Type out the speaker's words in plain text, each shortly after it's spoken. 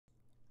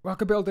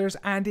Welcome builders,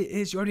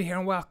 andyisyoda here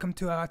and welcome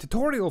to a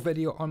tutorial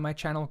video on my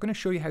channel. I'm going to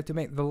show you how to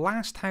make the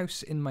last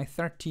house in my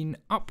 13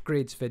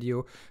 upgrades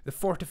video, the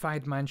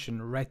fortified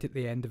mansion, right at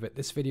the end of it.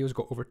 This video's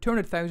got over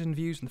 200,000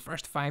 views in the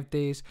first 5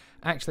 days,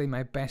 actually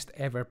my best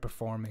ever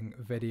performing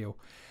video.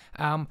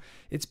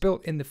 It's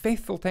built in the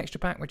Faithful texture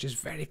pack, which is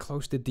very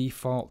close to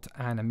default,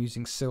 and I'm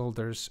using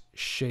SILDURS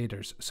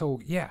shaders.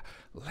 So yeah,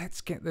 let's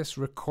get this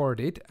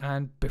recorded,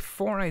 and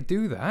before I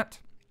do that,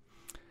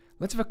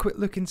 let's have a quick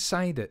look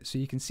inside it. So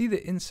you can see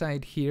the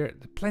inside here,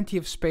 plenty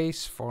of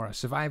space for a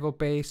survival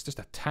base, just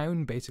a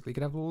town basically. You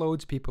could have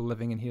loads of people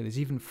living in here. There's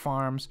even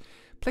farms,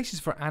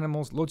 places for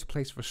animals, loads of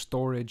place for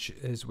storage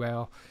as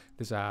well.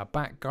 There's a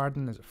back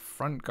garden, there's a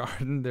front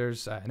garden,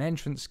 there's an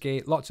entrance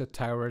gate, lots of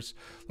towers,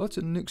 lots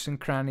of nooks and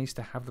crannies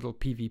to have little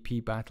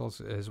PvP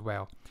battles as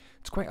well.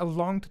 It's quite a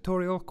long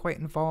tutorial, quite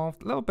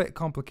involved, a little bit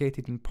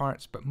complicated in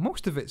parts, but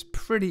most of it's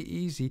pretty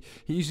easy.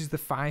 It uses the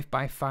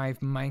 5x5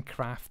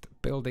 Minecraft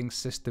building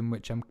system,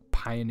 which I'm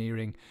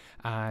pioneering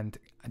and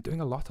I'm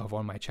doing a lot of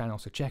on my channel,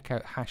 so check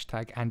out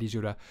hashtag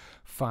andyisyoda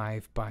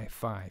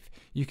 5x5.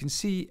 You can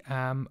see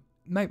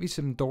might be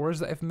some doors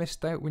that I've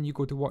missed out when you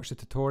go to watch the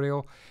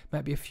tutorial,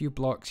 might be a few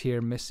blocks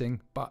here missing,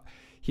 but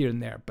here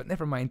and there, but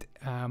never mind.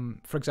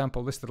 For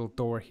example, this little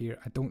door here,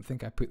 I don't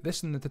think I put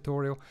this in the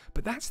tutorial,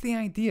 but that's the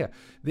idea.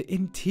 The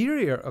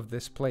interior of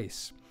this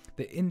place,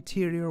 the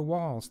interior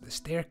walls, the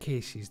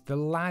staircases, the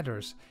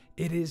ladders,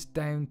 it is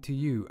down to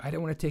you. I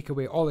don't want to take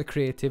away all the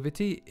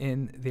creativity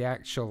in the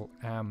actual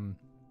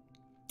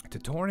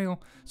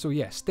tutorial. So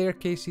yeah,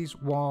 staircases,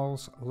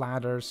 walls,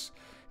 ladders,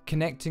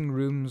 connecting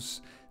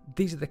rooms,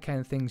 these are the kind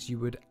of things you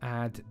would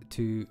add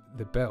to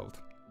the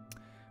build.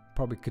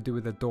 Probably could do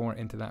with a door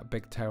into that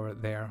big tower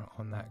there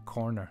on that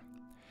corner.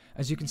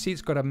 As you can see,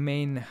 it's got a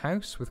main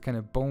house with kind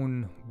of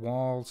bone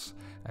walls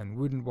and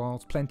wooden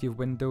walls, plenty of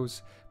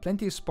windows,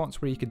 plenty of spots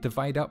where you could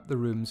divide up the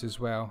rooms as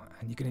well,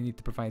 and you're going to need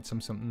to provide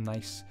some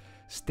nice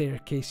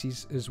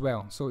staircases as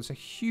well. So it's a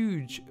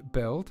huge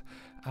build,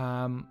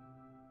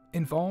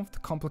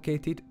 involved,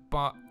 complicated,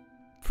 but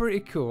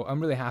pretty cool.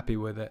 I'm really happy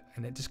with it,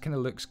 and it just kind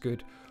of looks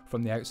good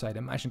from the outside.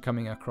 Imagine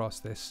coming across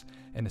this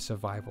in a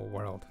survival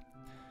world.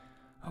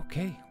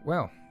 Okay,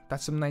 well,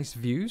 that's some nice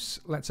views.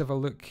 Let's have a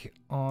look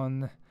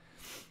on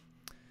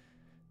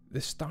the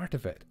start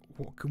of it.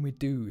 What can we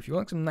do? If you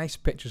want some nice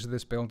pictures of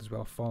this build as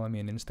well, follow me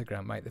on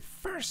Instagram. Right, the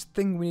first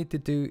thing we need to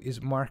do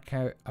is mark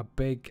out a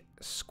big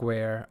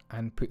square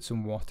and put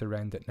some water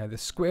around it. Now, the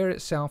square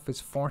itself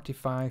is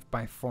 45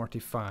 by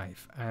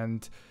 45,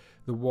 and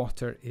the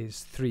water is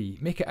 3.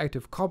 Make it out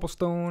of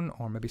cobblestone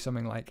or maybe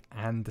something like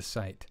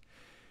andesite.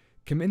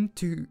 Come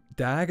into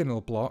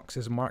diagonal blocks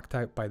as marked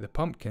out by the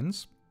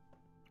pumpkins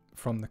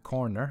from the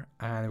corner,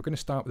 and we're going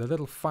to start with a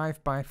little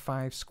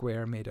 5x5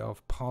 square made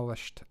of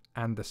polished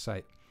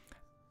andesite.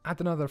 Add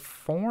another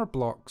 4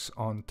 blocks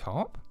on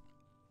top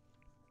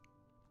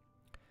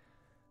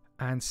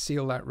and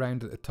seal that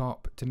round at the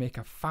top to make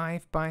a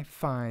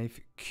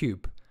 5x5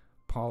 cube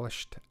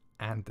polished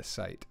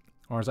andesite,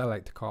 or as I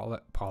like to call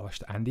it,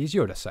 polished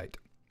andyisyoda.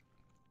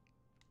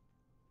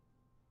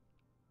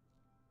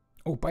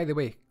 Oh, by the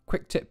way,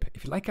 quick tip,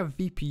 if you like a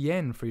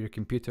VPN for your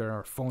computer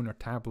or phone or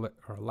tablet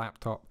or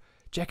laptop,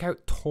 check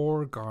out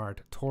torguard.net.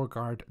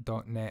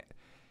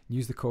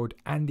 Use the code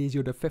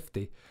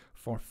andyisyoda50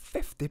 for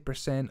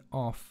 50%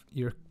 off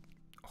your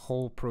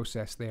whole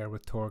process there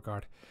with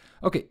Torguard.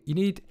 Okay, you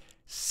need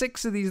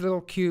 6 of these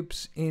little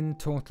cubes in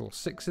total,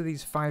 6 of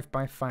these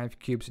 5x5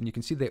 cubes, and you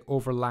can see they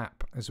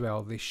overlap as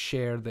well. They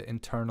share the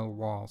internal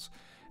walls.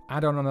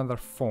 Add on another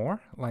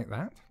 4 like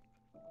that.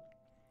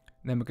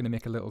 Then we're going to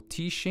make a little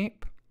T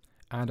shape.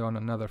 Add on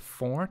another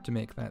 4 to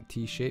make that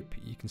T shape.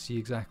 You can see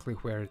exactly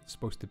where it's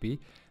supposed to be.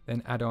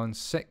 Then add on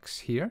 6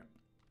 here.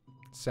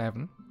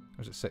 7.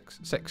 Or is it 6?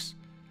 6.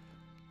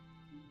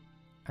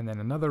 And then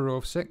another row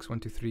of 6. 1,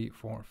 2, 3,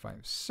 4, 5,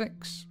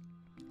 6.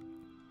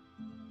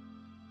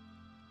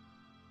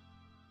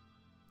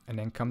 And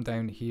then come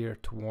down here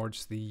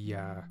towards the,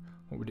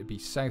 what would it be?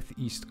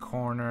 Southeast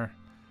corner.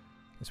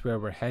 That's where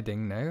we're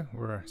heading now.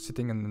 We're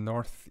sitting in the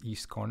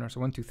northeast corner.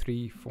 So 1, 2,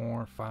 3,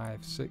 4,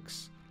 5,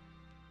 6.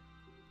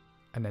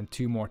 And then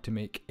 2 more to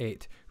make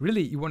 8.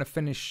 Really, you want to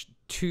finish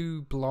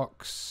 2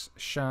 blocks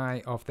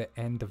shy of the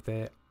end of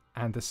the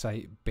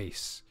andesite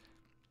base.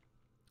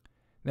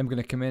 Then we're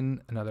going to come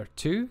in another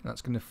 2.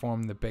 That's going to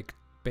form the big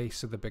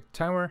base of the big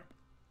tower.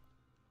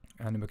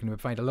 And we're going to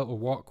provide a little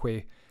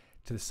walkway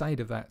to the side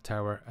of that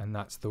tower, and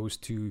that's those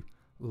 2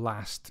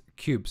 last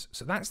cubes.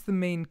 So that's the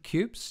main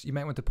cubes. You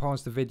might want to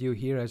pause the video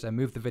here as I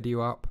move the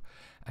video up,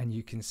 and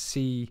you can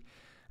see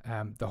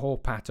the whole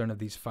pattern of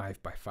these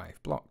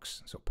 5x5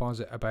 blocks. So pause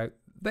it about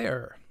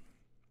there.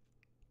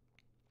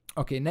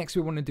 Okay, next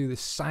we want to do the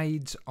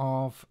sides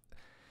of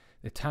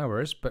the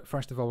towers, but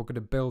first of all we're going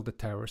to build the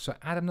tower. So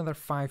add another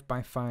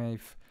 5x5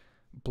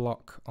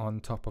 block on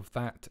top of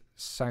that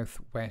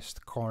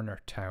southwest corner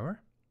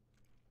tower.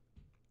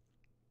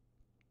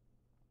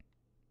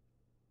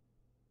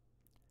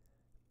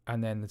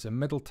 And then there's a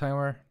middle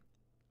tower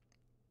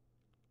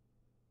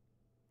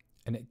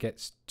and it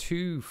gets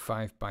 2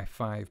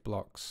 5x5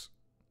 blocks.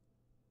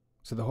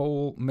 So the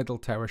whole middle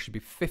tower should be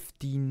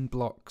 15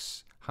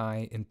 blocks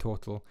high in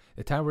total.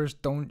 The towers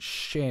don't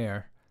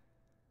share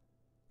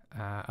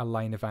a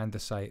line of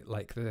andesite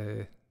like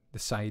the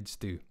sides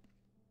do.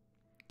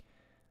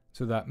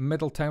 So that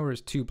middle tower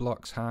is 2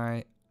 blocks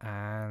high,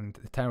 and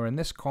the tower in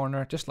this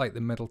corner, just like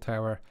the middle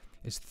tower,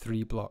 is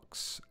 3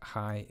 blocks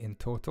high in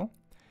total.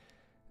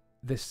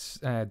 This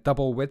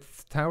double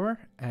width tower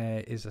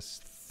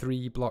is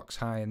 3 blocks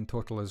high in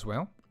total as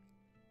well.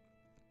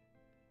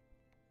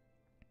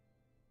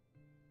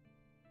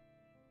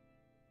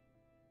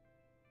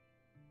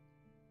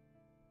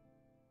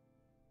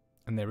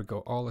 And there we go,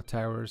 all the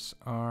towers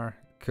are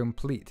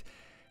complete.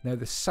 Now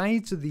the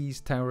sides of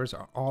these towers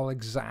are all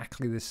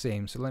exactly the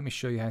same, so let me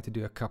show you how to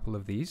do a couple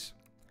of these.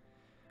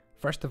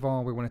 First of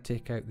all, we want to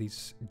take out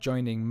these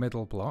joining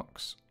middle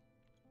blocks,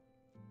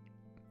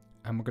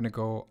 and we're going to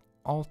go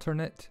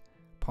alternate,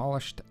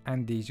 polished,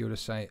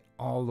 andesite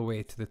all the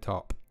way to the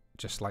top,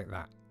 just like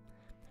that.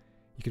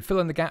 You can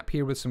fill in the gap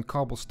here with some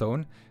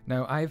cobblestone.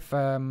 Now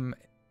I'm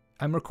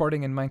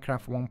recording in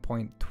Minecraft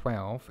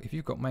 1.12. If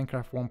you've got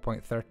Minecraft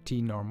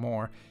 1.13 or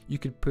more, you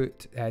could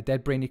put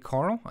Dead Brainy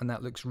Coral, and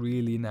that looks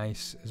really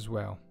nice as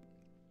well.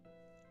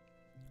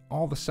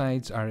 All the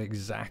sides are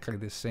exactly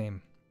the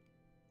same.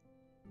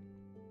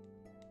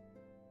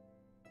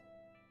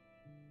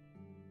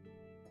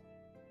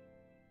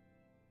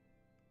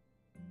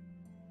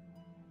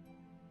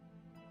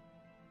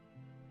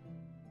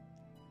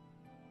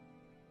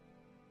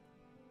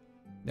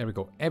 There we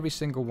go, every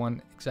single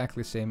one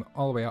exactly the same,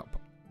 all the way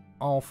up,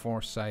 all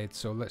 4 sides.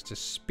 So let's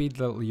just speed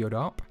little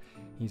Yoda up.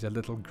 He's a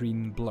little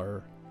green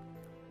blur.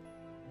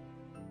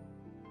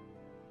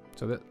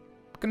 So that's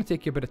going to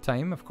take you a bit of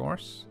time, of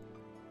course.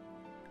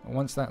 And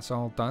once that's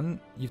all done,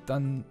 you've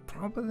done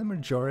probably the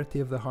majority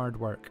of the hard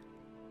work.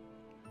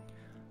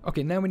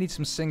 Okay, now we need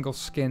some single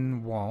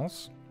skin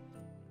walls.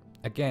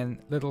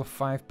 Again, little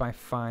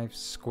 5x5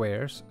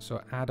 squares,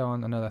 so add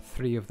on another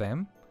 3 of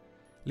them.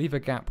 Leave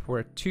a gap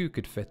where 2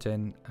 could fit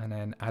in, and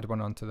then add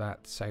one onto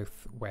that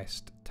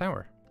southwest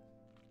tower.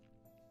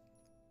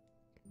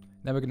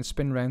 Now we're going to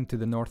spin round to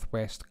the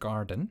northwest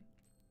garden.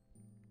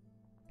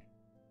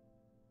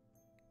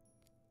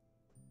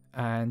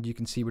 And you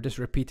can see we're just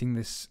repeating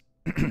this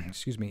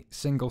excuse me,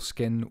 single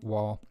skin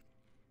wall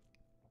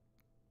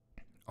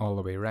all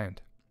the way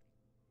around.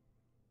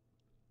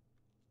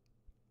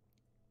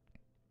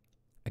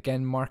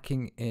 Again,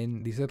 marking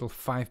in these little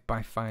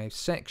 5x5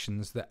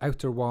 sections. The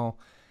outer wall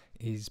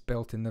is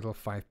built in little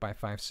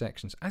 5x5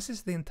 sections, as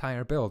is the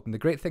entire build. And the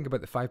great thing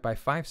about the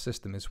 5x5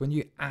 system is when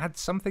you add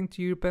something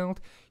to your build,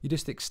 you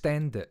just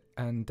extend it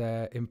and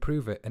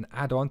improve it and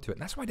add on to it.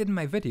 And that's what I did in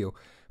my video,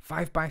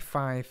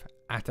 5x5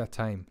 at a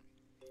time.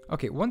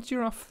 Okay, once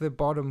you're off the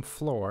bottom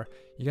floor,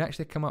 you can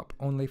actually come up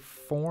only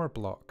 4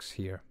 blocks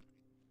here.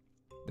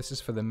 This is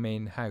for the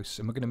main house,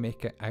 and we're going to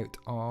make it out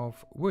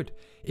of wood.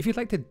 If you'd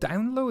like to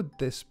download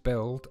this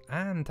build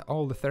and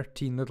all the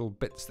 13 little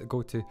bits that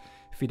go to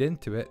feed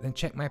into it, then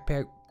check out my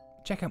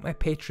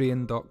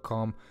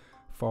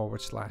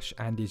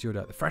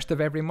patreon.com/andyisyoda. The first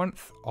of every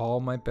month, all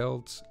my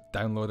builds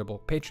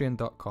downloadable.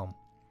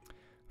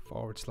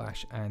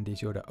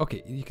 patreon.com/andyisyoda.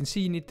 Okay, you can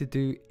see you need to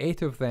do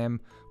 8 of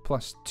them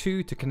plus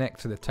 2 to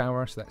connect to the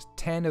tower, so that's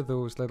 10 of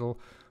those little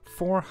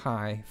 4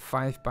 high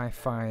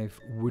 5x5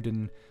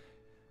 wooden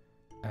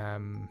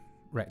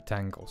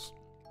rectangles.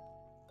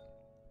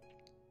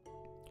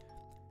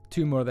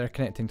 2 more there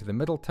connecting to the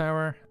middle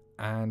tower,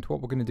 and what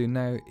we're going to do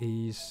now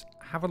is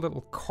have a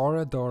little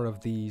corridor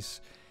of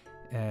these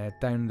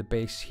down the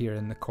base here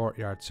in the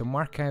courtyard. So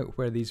mark out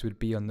where these would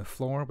be on the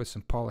floor with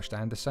some polished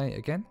andesite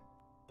again.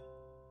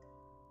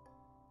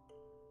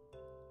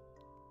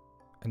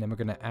 And then we're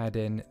going to add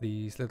in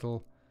these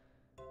little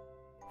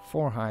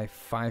 4 high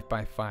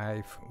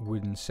 5x5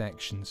 wooden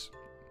sections.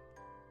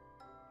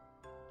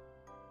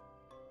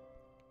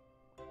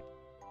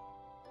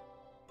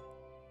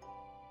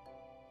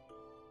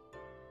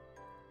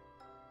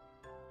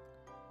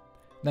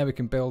 Now we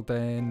can build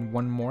in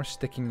 1 more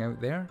sticking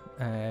out there,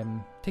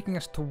 taking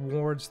us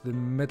towards the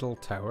middle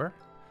tower.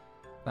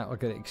 That will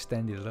get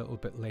extended a little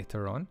bit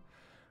later on.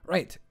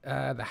 Right,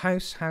 the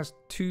house has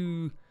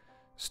 2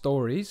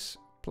 stories,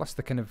 plus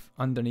the kind of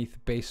underneath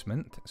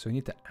basement, so we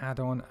need to add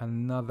on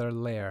another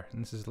layer.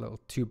 And this is a little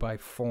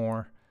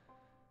 2x4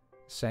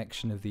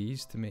 section of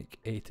these to make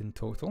 8 in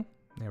total.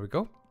 There we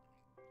go.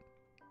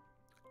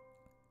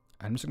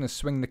 I'm just going to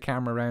swing the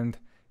camera around,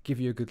 give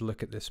you a good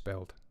look at this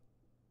build.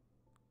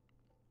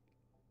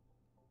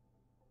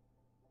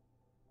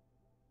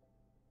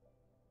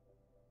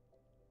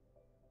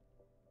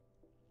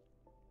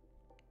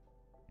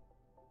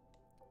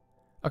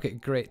 Okay,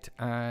 great.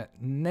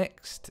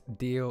 Next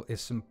deal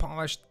is some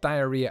polished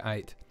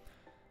diarrheaite.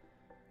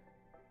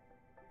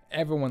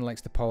 Everyone likes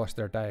to polish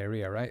their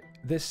diarrhea, right?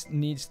 This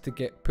needs to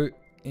get put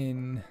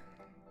in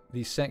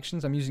these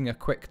sections. I'm using a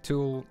quick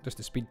tool just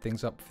to speed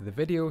things up for the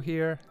video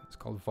here. It's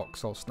called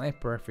Voxel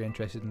Sniper if you're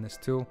interested in this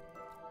tool.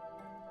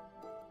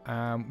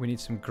 We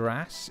need some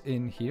grass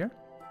in here.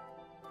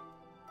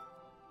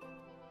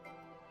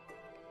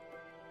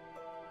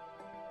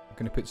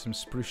 going to put some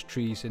spruce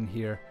trees in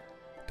here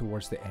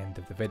towards the end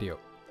of the video.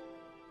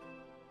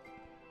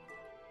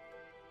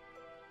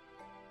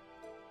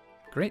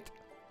 Great.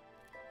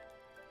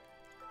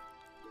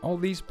 All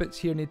these bits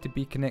here need to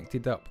be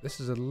connected up. This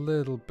is a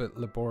little bit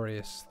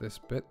laborious, this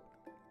bit.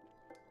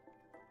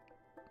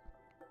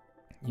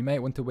 You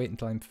might want to wait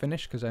until I'm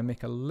finished because I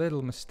make a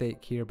little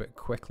mistake here but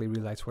quickly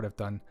realise what I've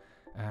done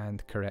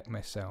and correct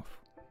myself.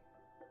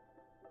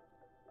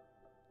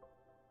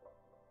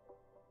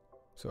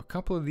 So a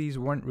couple of these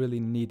weren't really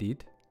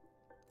needed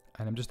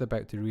and I'm just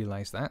about to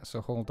realise that,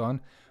 so hold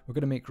on. We're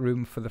going to make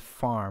room for the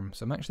farm.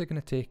 So I'm actually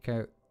going to take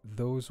out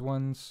those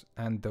ones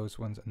and those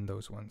ones and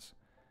those ones.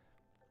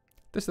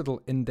 This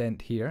little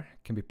indent here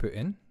can be put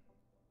in.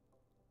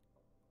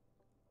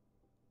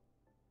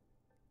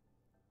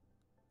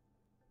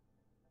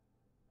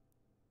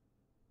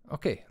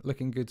 Okay,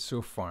 looking good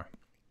so far.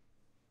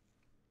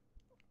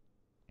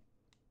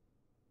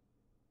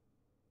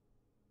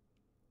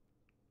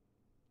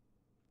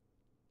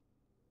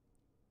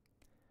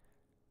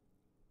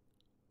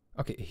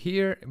 Okay,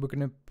 here we're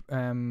going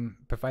to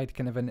provide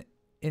kind of an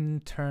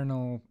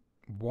internal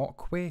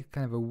walkway,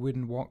 kind of a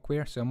wooden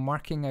walkway. So I'm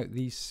marking out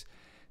these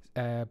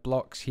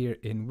blocks here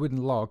in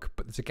wooden log,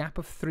 but there's a gap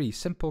of 3,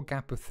 simple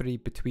gap of 3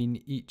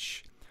 between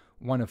each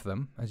one of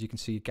them. As you can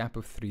see, a gap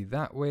of 3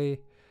 that way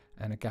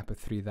and a gap of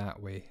 3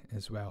 that way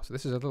as well. So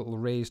this is a little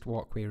raised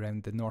walkway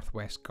around the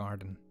northwest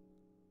garden.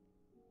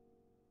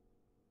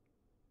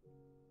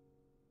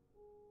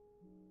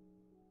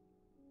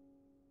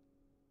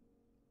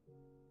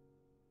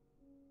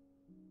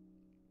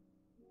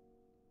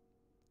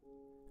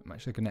 I'm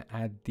actually going to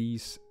add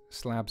these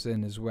slabs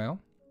in as well.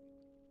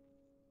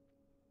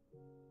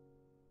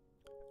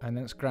 And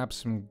let's grab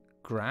some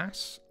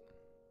grass.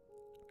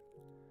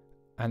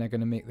 And I'm going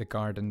to make the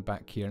garden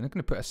back here. And I'm going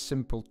to put a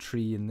simple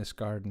tree in this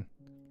garden.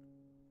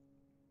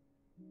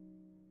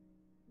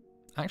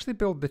 I actually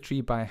build the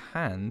tree by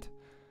hand.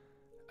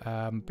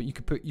 But you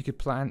could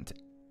plant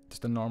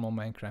just a normal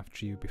Minecraft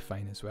tree would be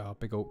fine as well. A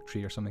big oak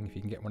tree or something if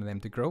you can get one of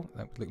them to grow.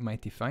 That would look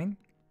mighty fine.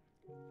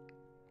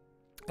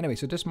 Anyway,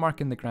 so just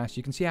marking the grass.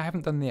 You can see I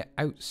haven't done the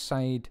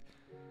outside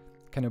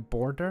kind of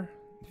border,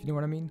 if you know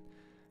what I mean.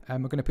 We're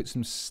going to put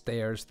some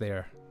stairs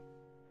there.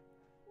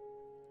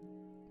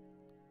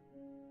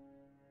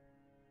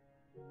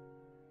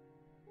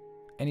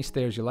 Any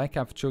stairs you like.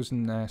 I've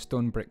chosen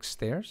stone brick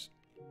stairs.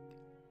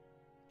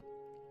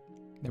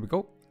 There we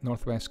go.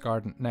 Northwest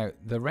garden. Now,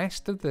 the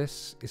rest of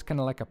this is kind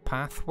of like a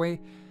pathway.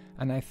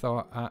 And I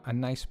thought a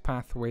nice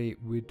pathway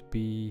would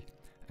be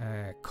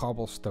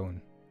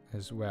cobblestone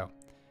as well.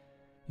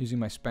 Using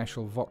my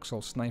special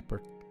voxel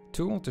sniper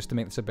tool just to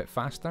make this a bit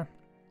faster.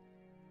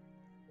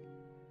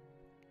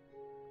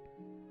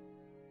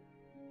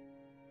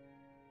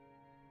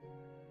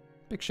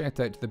 Big shout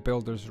out to the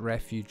Builder's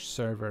Refuge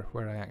server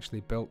where I actually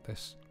built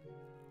this.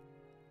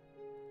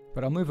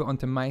 But I'll move it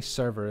onto my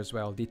server as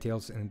well,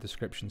 details in the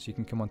description, so you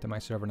can come onto my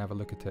server and have a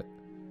look at it.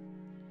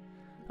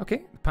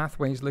 Okay, the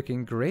pathway is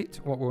looking great.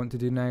 What we want to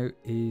do now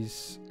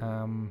is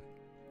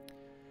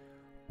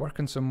work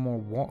on some more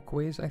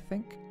walkways, I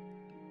think.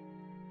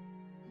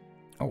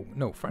 Oh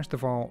no, first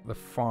of all, the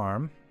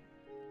farm.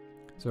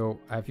 So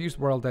I've used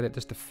World Edit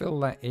just to fill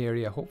that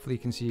area. Hopefully you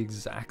can see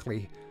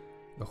exactly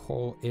the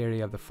whole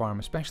area of the farm,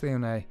 especially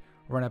when I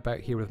run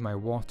about here with my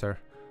water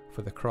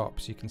for the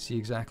crops. You can see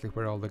exactly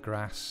where all the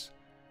grass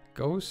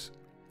goes.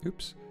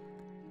 Oops.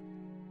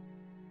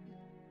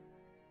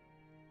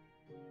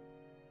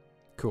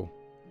 Cool.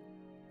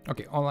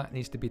 Okay, all that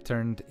needs to be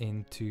turned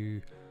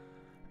into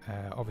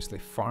obviously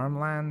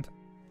farmland.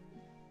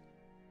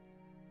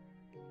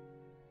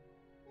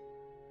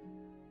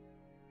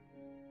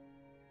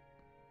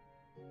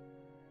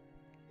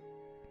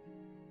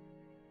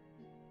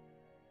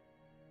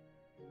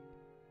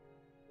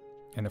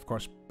 And of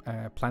course,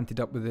 planted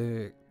up with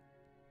the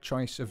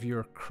choice of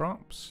your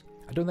crops.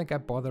 I don't think I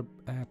bother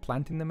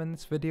planting them in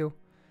this video.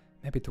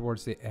 Maybe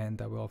towards the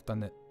end I will have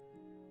done it.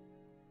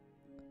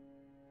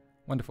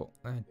 Wonderful.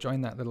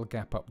 Join that little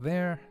gap up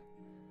there.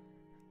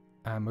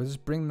 We'll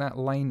just bring that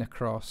line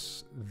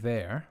across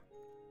there.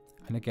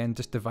 And again,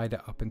 just divide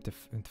it up into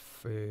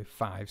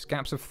 5s,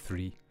 gaps of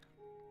 3.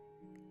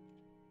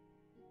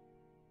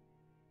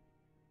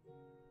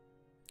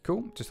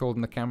 Cool, just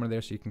holding the camera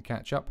there so you can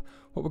catch up.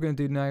 What we're going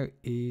to do now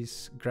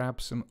is grab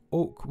some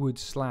oak wood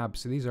slabs.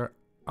 So these are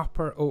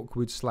upper oak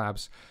wood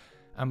slabs.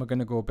 And we're going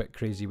to go a bit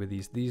crazy with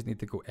these. These need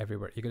to go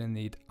everywhere. You're going to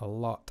need a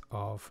lot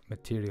of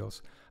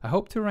materials. I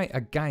hope to write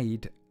a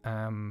guide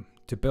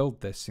to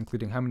build this,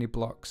 including how many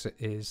blocks it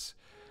is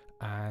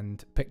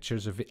and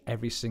pictures of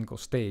every single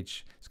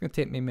stage. It's going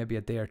to take me maybe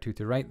a day or two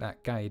to write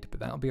that guide, but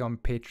that'll be on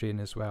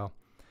Patreon as well.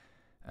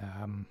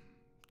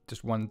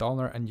 Just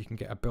 $1 and you can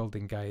get a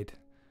building guide.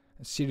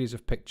 A series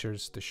of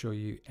pictures to show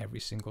you every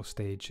single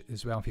stage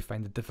as well if you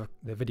find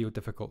the video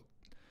difficult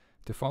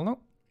to follow.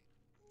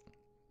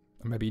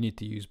 Or maybe you need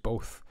to use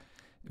both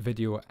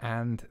video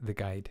and the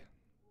guide.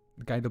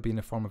 The guide will be in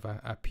the form of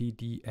a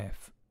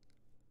PDF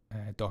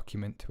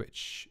document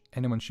which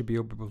anyone should be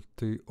able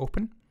to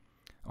open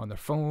on their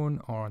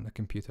phone or on the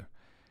computer.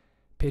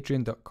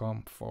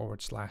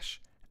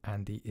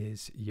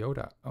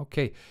 Patreon.com/andyisyoda.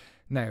 Okay,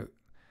 now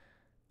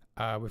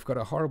we've got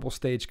a horrible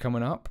stage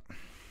coming up.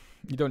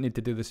 You don't need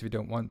to do this if you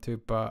don't want to,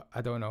 but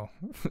I don't know.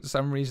 For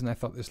some reason I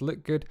thought this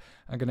looked good.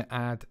 I'm going to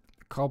add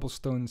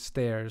cobblestone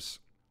stairs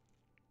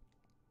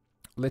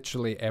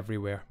literally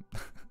everywhere.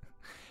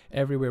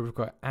 Everywhere we've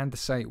got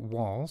andesite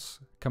walls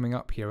coming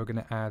up here, we're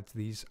going to add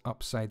these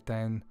upside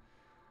down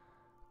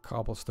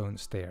cobblestone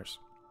stairs.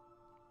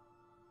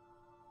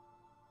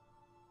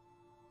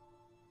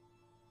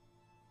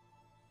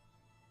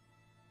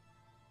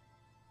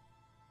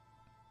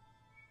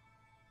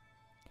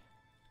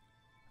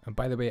 And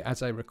by the way,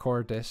 as I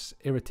record this,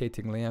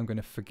 irritatingly, I'm going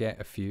to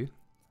forget a few.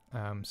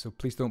 So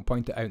please don't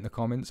point it out in the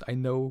comments. I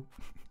know,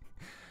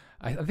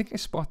 I think I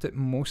spot it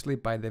mostly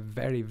by the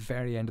very,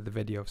 very end of the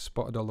video. I've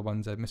spotted all the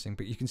ones I'm missing.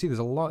 But you can see there's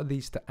a lot of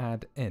these to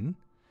add in.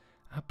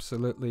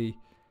 Absolutely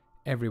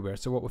everywhere.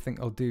 So what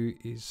I'll do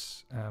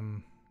is,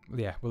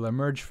 yeah, we'll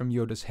emerge from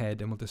Yoda's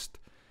head and we'll just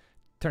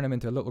turn him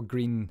into a little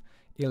green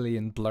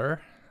alien blur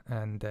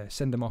and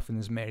send him off in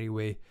his merry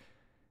way,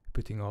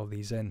 putting all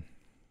these in.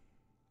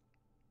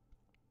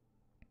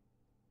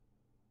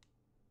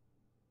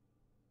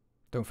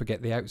 Don't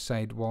forget the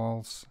outside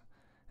walls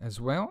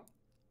as well.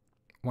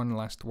 One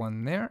last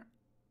one there.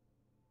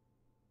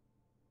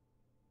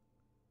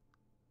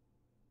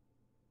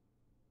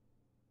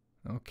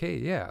 Okay,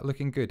 yeah,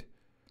 looking good.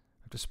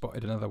 I've just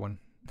spotted another one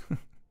that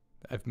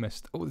I've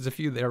missed. Oh, there's a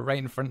few there right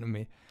in front of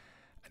me,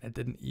 and I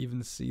didn't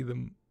even see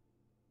them.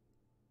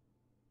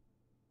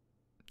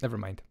 Never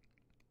mind.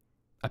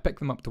 I picked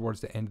them up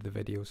towards the end of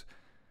the videos.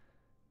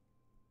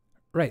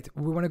 Right,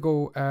 we want to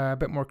go a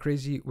bit more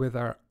crazy with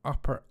our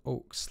upper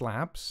oak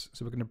slabs.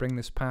 So we're going to bring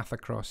this path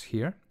across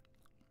here.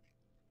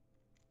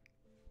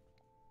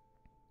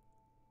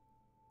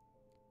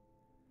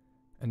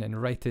 And then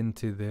right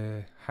into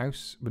the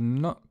house. We're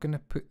not going to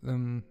put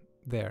them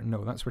there.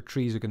 No, that's where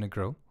trees are going to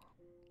grow.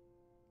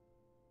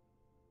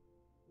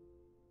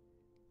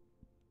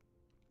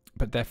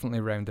 But definitely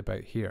round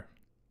about here.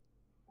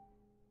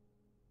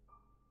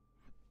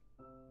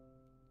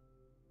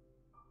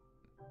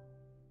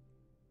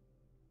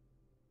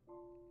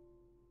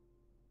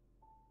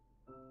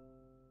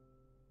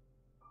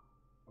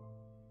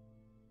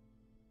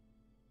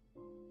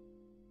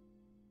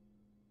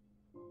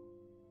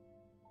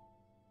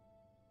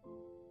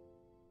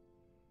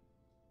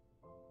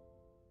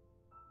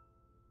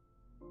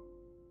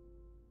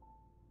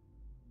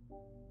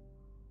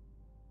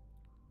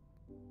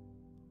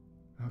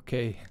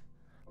 Okay,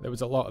 there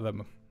was a lot of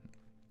them.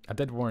 I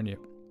did warn you.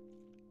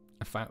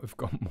 In fact, we've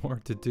got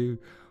more to do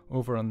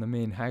over on the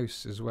main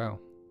house as well.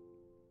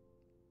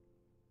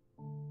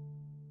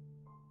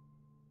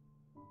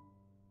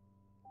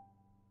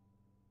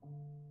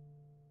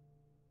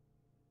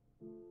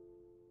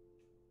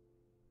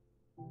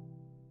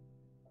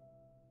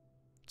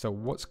 So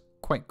what's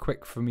quite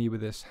quick for me with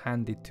this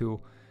handy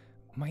tool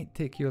might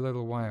take you a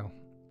little while.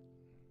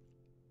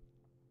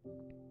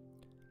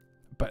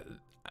 But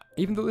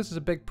even though this is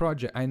a big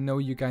project, I know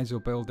you guys will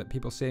build it.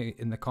 People say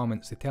in the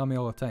comments, they tell me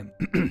all the time,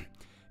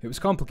 it was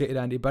complicated,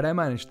 Andy, but I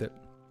managed it.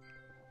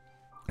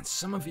 And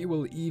some of you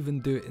will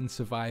even do it in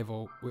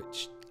survival,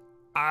 which,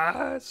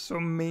 it's so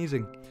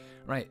amazing.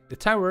 Right, the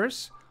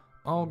towers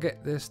all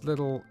get this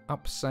little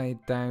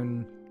upside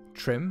down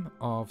trim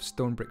of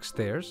stone brick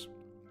stairs.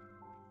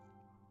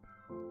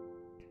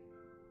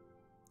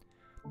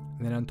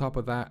 And then on top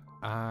of that,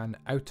 an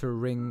outer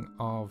ring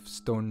of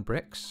stone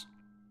bricks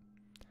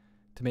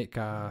to make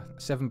a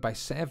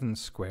 7x7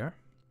 square.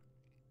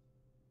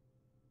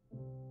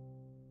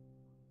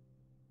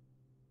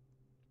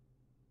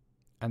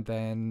 And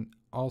then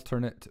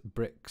alternate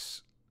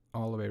bricks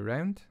all the way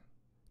around,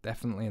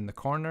 definitely in the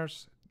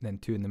corners, then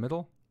 2 in the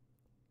middle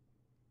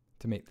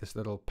to make this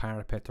little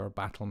parapet or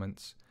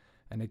battlements.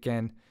 And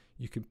again,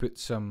 you can put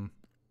some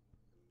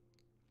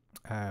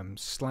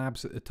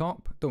slabs at the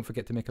top. Don't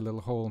forget to make a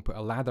little hole and put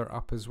a ladder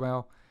up as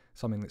well,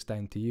 something that's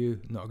down to you.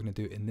 Not going to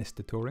do it in this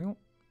tutorial.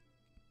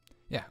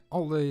 Yeah,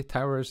 all the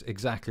towers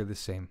exactly the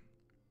same.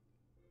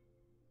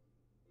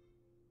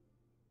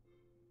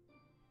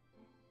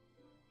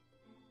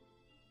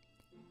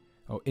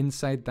 Oh,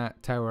 inside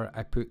that tower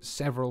I put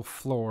several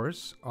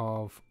floors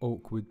of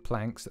oak wood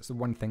planks. That's the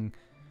one thing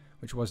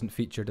which wasn't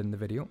featured in the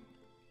video.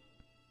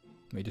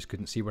 You just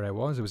couldn't see where I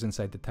was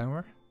inside the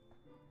tower.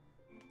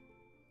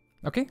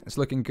 Okay, it's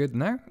looking good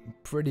now.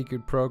 Pretty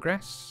good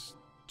progress.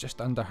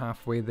 Just under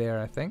halfway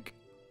there, I think.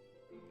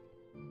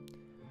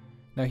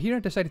 Now here I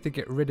decided to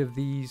get rid of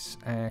these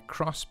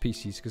cross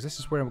pieces because this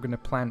is where I'm going to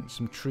plant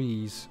some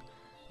trees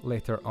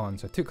later on.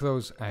 So I took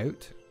those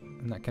out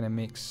and that kind of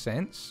makes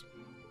sense.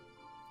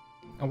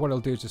 And what I'll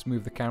do is just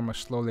move the camera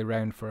slowly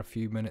around for a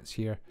few minutes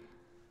here.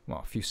 Well,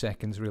 a few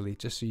seconds really,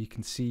 just so you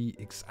can see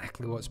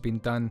exactly what's been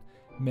done.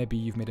 Maybe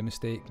you've made a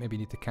mistake, maybe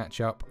you need to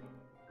catch up.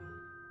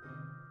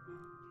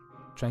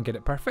 Try and get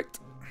it perfect.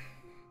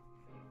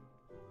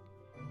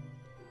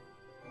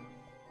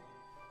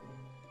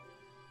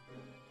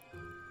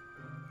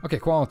 Okay,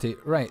 quality.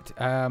 Right.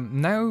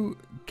 Now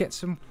get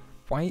some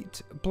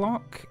white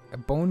block. A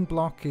bone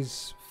block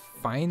is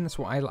fine. That's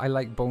what I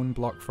like, bone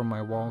block from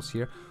my walls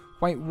here.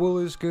 White wool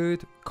is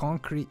good.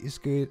 Concrete is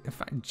good. In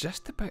fact,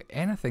 just about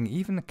anything.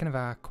 Even kind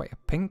of quite a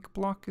pink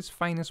block is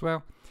fine as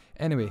well.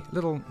 Anyway,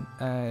 little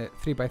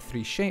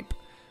 3x3 shape,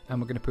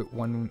 and we're going to put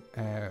one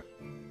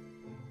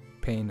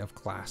pane of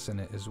glass in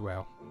it as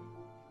well.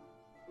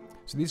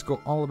 So these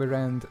go all the way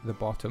around the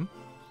bottom.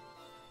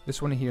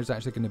 This one here is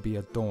actually going to be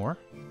a door.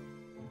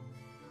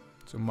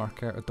 So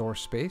mark out a door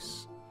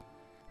space.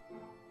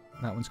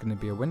 That one's going to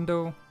be a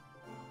window.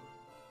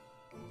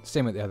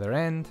 Same at the other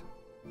end.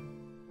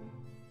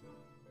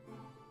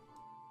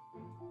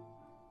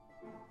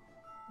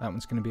 That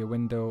one's going to be a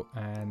window,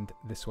 and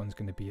this one's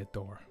going to be a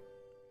door.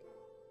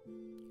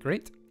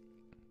 Great.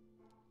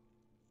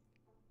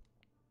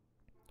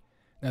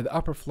 Now the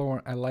upper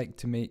floor I like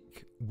to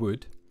make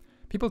wood.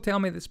 People tell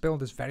me this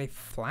build is very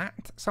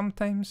flat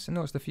sometimes. I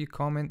noticed a few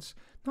comments.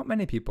 Not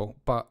many people,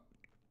 but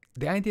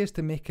the idea is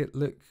to make it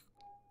look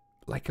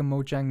like a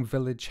Mojang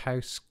village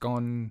house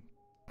gone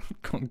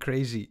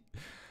crazy.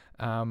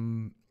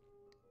 And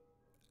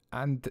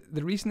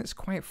the reason it's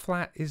quite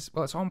flat is,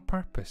 well, it's on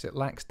purpose. It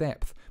lacks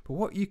depth. But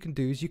what you can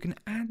do is you can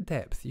add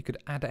depth. You could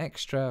add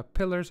extra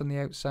pillars on the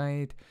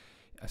outside,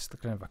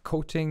 kind of a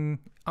coating,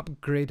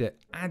 upgrade it,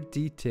 add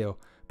detail.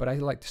 But I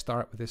like to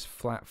start with this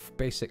flat,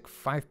 basic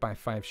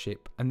 5x5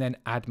 shape and then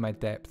add my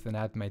depth and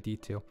add my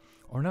detail.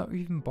 Or not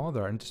even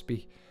bother and just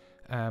be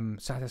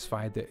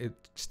satisfied that it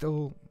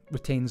still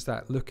retains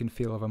that look and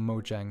feel of a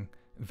Mojang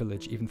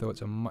village, even though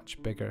it's a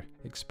much bigger,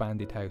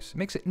 expanded house. It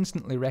makes it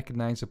instantly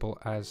recognizable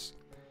as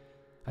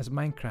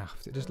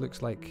Minecraft. It just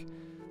looks like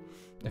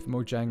if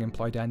Mojang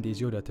employed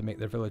AndyIsyoda to make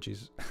their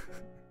villages.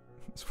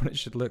 That's what it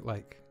should look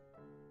like.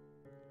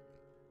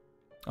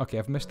 Okay,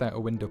 I've missed out a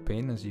window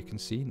pane, as you can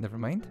see. Never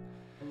mind.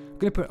 I'm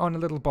going to put on a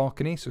little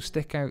balcony, so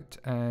stick out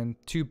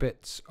 2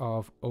 bits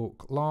of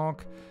oak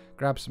log,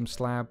 grab some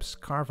slabs,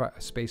 carve out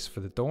a space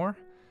for the door,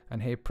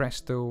 and hey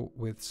presto,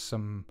 with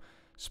some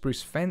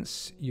spruce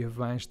fence, you have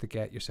managed to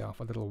get yourself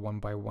a little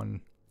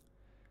 1x1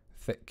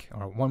 thick,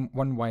 or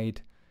one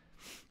wide,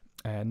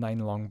 9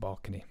 long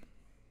balcony.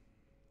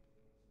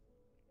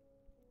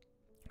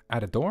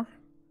 Add a door.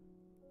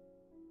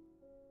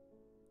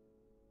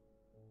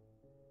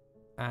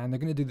 And they're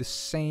going to do the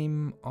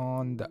same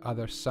on the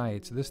other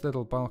side. So this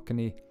little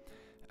balcony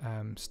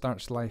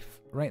starts life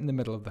right in the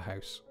middle of the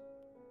house.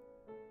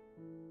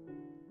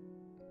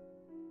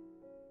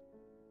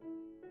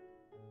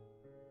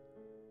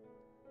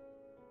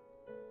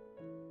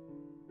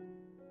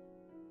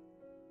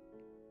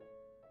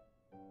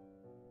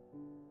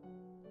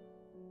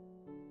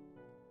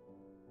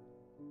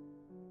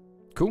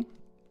 Cool.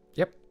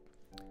 Yep.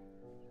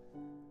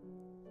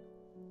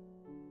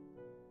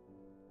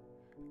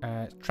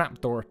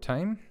 Trapdoor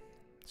time.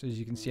 So as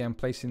you can see, I'm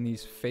placing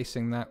these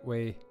facing that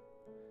way.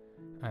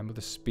 And we'll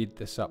just speed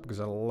this up because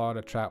a lot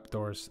of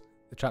trapdoors.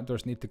 The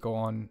trapdoors need to go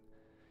on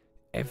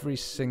every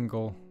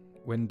single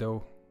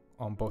window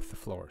on both the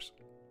floors.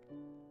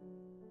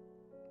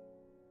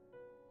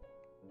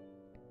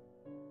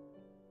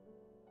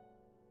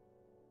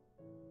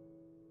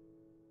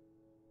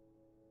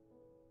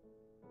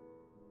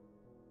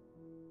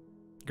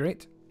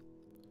 Great.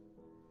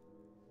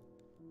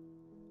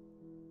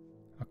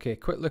 Okay,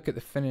 quick look at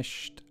the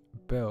finished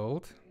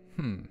build.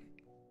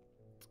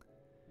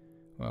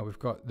 Well, we've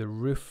got the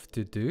roof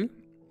to do.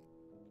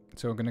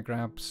 So we're going to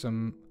grab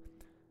some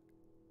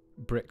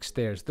brick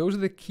stairs. Those are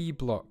the key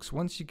blocks.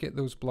 Once you get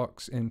those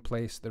blocks in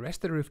place, the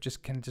rest of the roof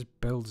just kind of just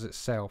builds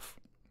itself.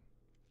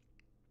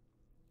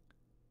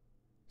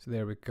 So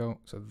there we go.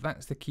 So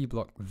that's the key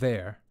block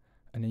there.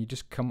 And then you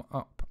just come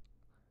up.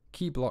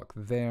 Key block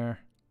there.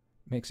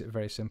 Makes it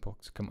very simple.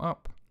 So come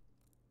up.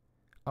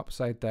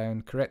 Upside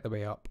down, correct the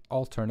way up,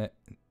 alternate,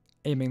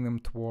 aiming them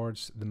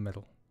towards the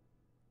middle.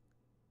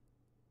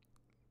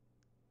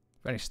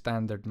 Very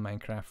standard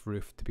Minecraft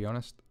roof, to be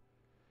honest.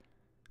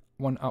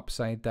 One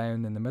upside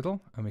down in the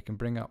middle, and we can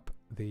bring up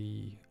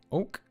the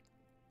oak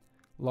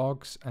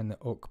logs and the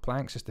oak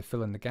planks just to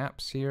fill in the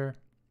gaps here.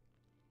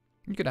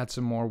 You could add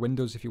some more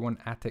windows if you want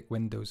attic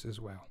windows as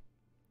well.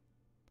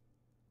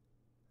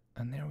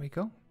 And there we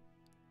go.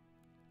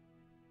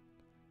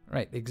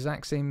 Right, the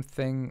exact same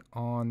thing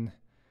on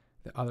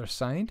the other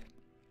side.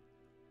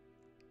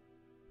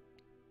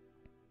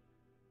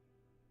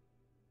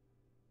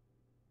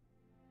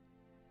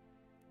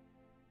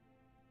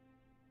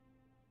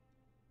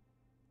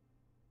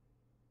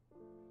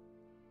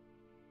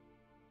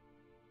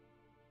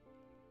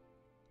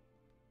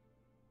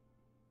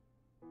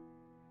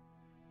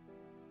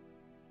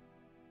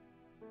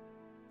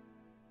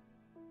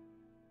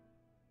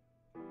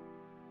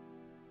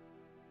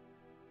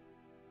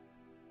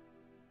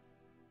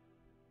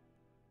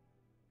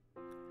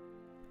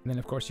 And then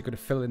of course you've got to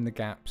fill in the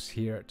gaps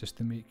here just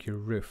to make your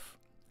roof.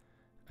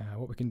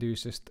 What we can do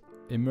is just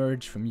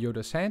emerge from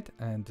Yoda's head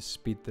and to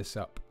speed this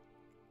up.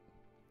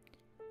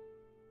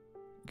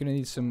 You're going to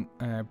need some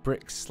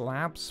brick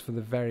slabs for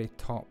the very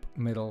top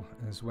middle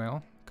as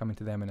well. Coming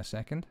to them in a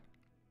second.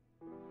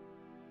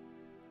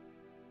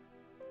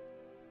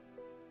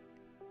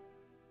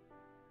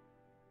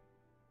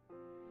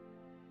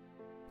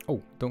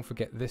 Oh, don't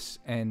forget this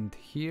end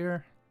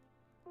here.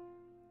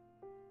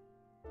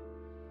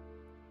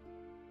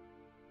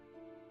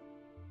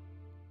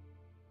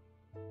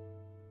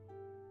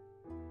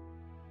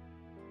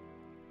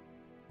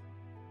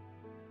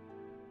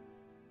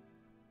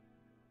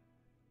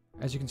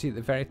 As you can see at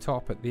the very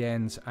top at the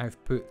ends,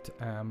 I've put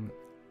an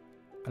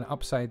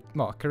upside,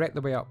 well, correct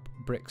the way up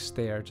brick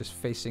stair just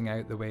facing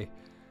out the way.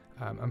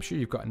 I'm sure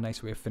you've got a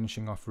nice way of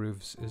finishing off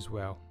roofs as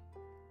well.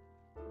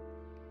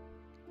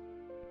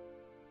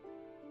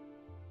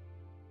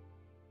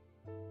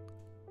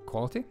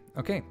 Quality?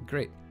 Okay,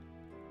 great.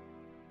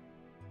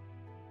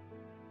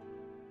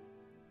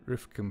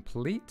 Roof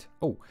complete.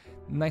 Oh,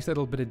 nice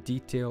little bit of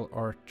detail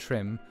or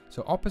trim.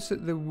 So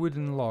opposite the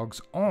wooden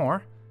logs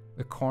or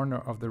the corner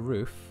of the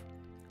roof.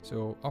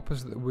 So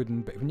opposite the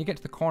wooden, but when you get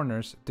to the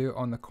corners, do it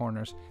on the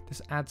corners.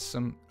 This adds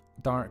some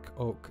dark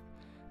oak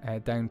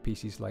down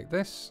pieces like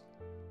this.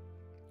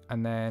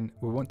 And then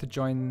we want to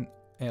join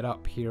it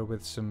up here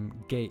with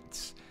some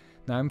gates.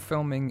 Now I'm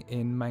filming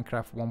in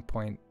Minecraft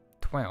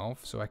 1.12,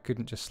 so I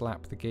couldn't just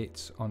slap the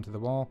gates onto the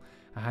wall.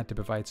 I had to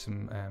provide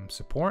some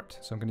support,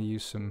 so I'm going to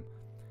use some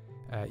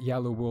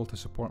yellow wool to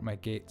support my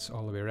gates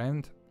all the way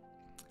around.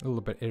 A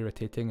little bit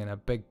irritating and a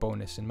big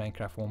bonus in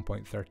Minecraft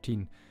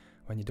 1.13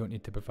 when you don't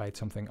need to provide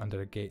something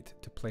under a gate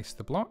to place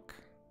the block.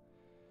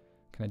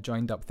 Kind of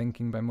joined up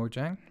thinking by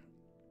Mojang.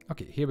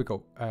 Okay, here we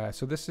go.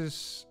 So this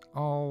is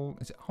all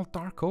it all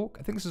dark oak?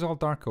 I think this is all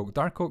dark oak.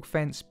 Dark oak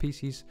fence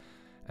pieces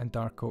and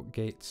dark oak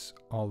gates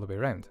all the way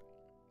around.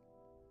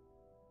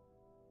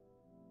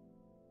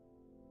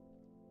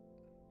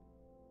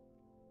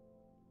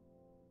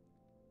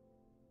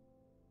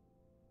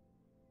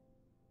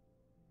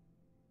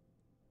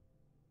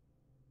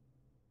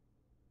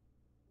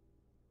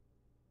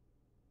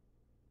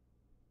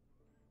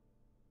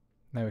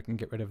 Now we can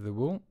get rid of the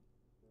wool.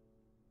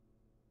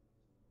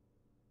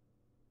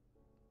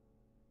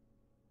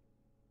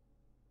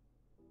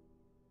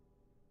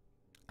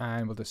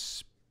 And we'll just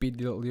speed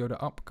the little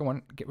Yoda up. Come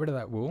on, get rid of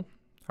that wool.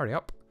 Hurry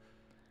up.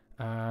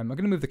 I'm going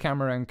to move the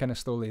camera around kind of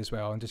slowly as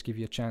well and just give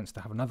you a chance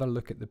to have another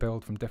look at the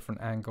build from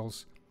different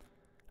angles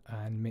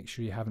and make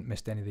sure you haven't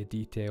missed any of the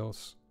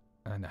details.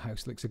 And the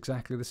house looks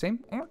exactly the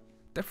same or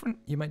different.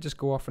 You might just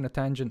go off on a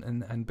tangent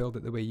and build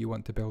it the way you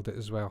want to build it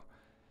as well.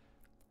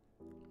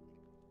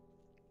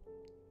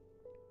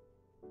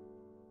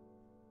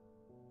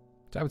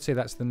 So I would say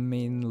that's the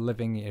main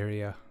living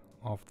area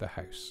of the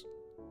house.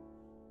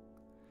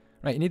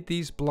 Right, you need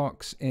these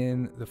blocks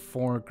in the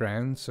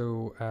foreground,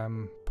 so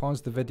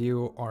pause the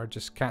video or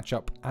just catch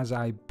up as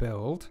I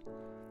build.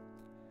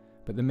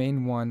 But the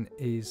main one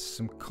is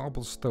some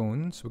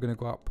cobblestones. We're going to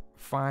go up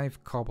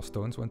 5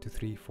 cobblestones, 1, 2,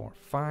 3, 4,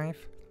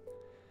 5.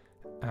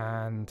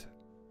 And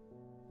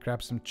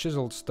grab some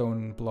chiseled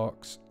stone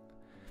blocks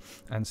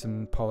and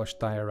some polished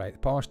diorite. The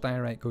polished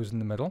diorite goes in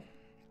the middle.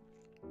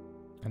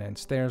 And then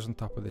stairs on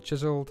top of the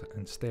chiseled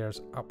and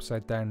stairs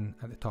upside down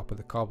at the top of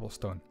the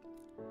cobblestone.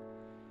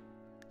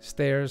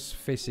 Stairs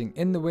facing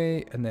in the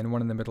way and then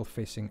one in the middle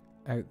facing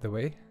out the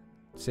way.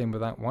 Same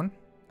with that one.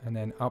 And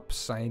then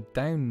upside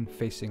down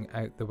facing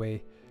out the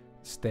way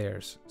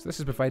stairs. So this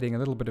is providing a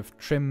little bit of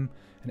trim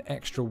and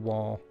extra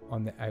wall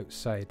on the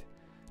outside.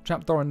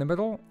 Trapdoor in the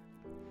middle.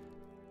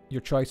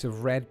 Your choice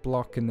of red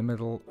block in the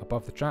middle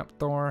above the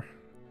trapdoor.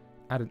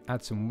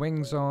 Add some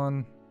wings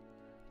on.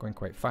 Going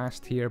quite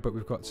fast here, but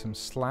we've got some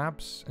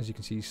slabs, as you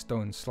can see,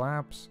 stone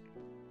slabs,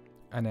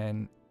 and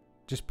then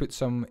just put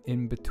some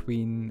in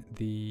between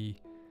the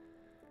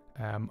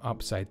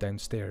upside down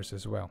stairs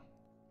as well.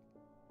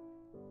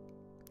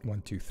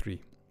 1, 2,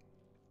 3.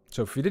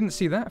 So if you didn't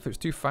see that, if it was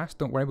too fast,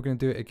 don't worry, we're going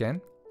to do it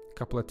again a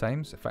couple of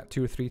times, in fact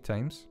 2 or 3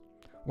 times.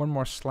 One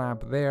more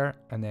slab there,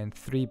 and then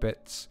 3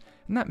 bits,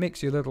 and that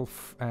makes you a little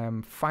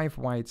 5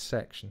 wide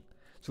section.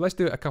 So let's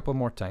do it a couple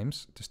more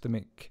times just to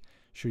make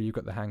sure you've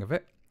got the hang of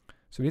it.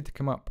 So we need to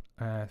come up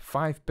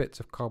 5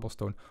 bits of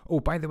cobblestone. Oh,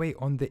 by the way,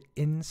 on the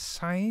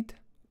inside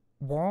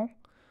wall,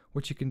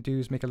 what you can do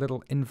is make a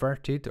little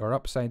inverted or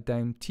upside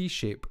down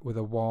T-shape with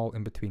a wall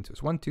in between. So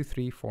it's 1, 2,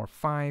 3, 4,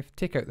 5.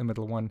 Take out the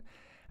middle one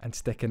and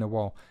stick in a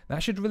wall.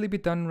 That should really be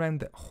done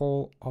around the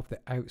whole of the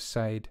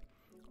outside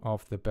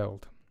of the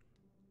build.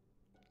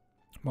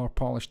 More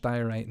polished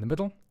diorite in the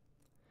middle.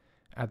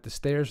 Add the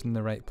stairs in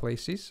the right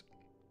places.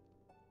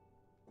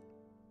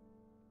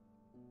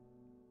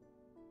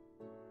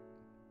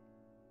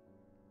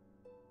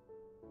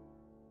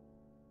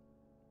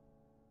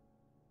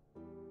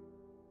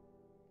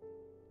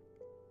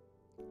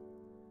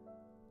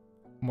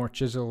 More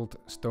chiseled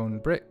stone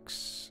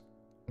bricks,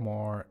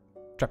 more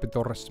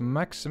Trapdoris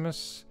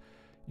Maximus,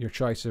 your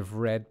choice of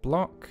red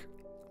block.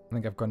 I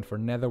think I've gone for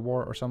nether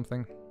wart or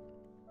something.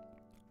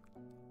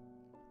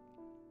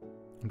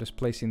 I'm just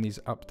placing these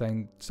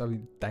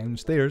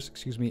downstairs,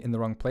 excuse me, in the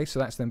wrong place, so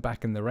that's then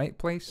back in the right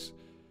place.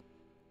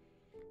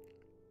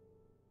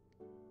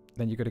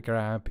 Then you've got to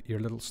grab your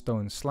little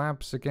stone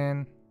slabs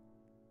again.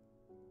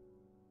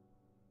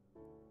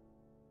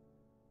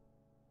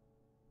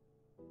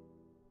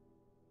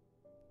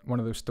 One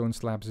of those stone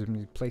slabs has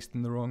been placed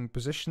in the wrong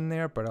position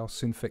there, but I'll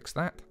soon fix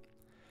that.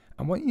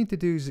 And what you need to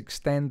do is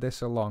extend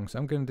this along. So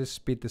I'm going to just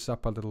speed this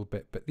up a little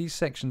bit, but these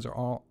sections are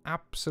all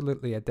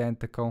absolutely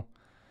identical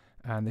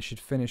and they should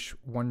finish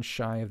one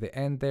shy of the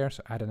end there.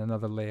 So add in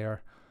another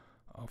layer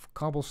of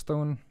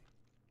cobblestone,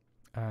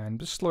 and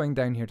just slowing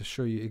down here to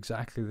show you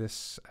exactly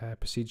this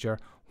procedure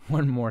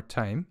one more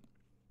time.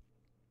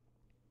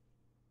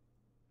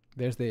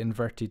 There's the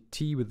inverted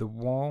T with the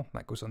wall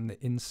that goes on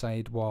the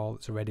inside wall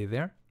that's already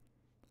there.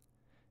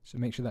 So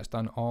make sure that's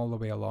done all the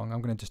way along.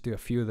 I'm going to just do a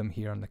few of them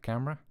here on the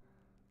camera.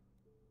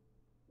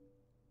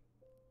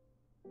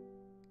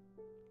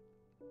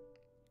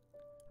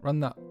 Run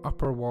that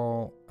upper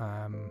wall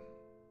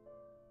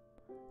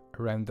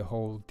around the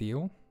whole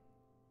deal.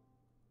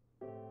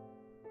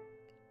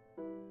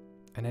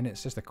 And then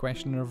it's just a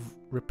question of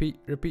repeat,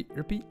 repeat,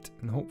 repeat.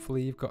 And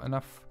hopefully you've got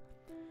enough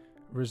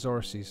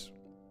resources.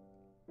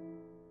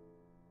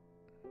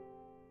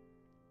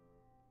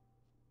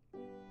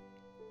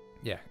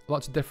 Yeah,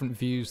 lots of different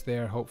views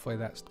there. Hopefully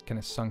that's kind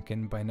of sunk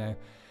in by now.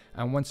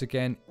 And once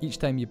again, each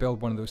time you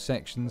build one of those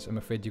sections, I'm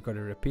afraid you've got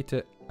to repeat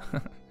it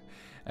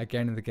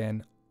again and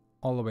again,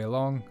 all the way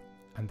along,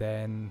 and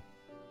then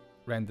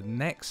round the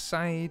next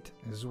side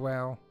as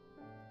well.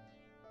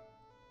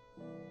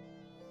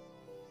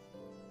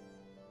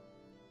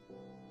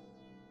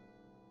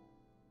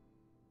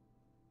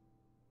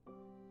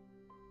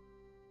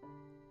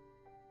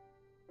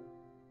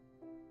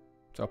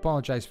 So I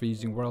apologise for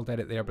using World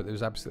Edit there, but there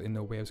was absolutely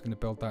no way I was going to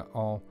build that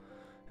all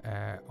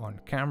on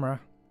camera.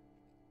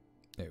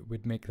 It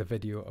would make the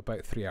video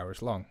about 3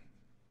 hours long.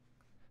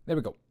 There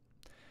we go.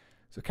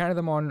 So carry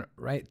them on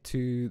right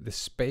to the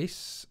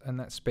space, and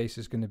that space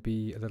is going to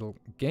be a little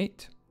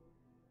gate.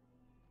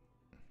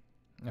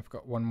 I've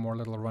got one more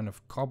little run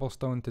of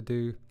cobblestone to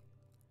do.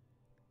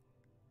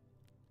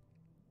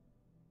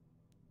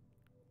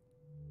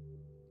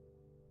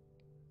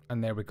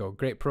 And there we go.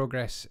 Great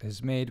progress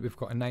is made. We've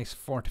got a nice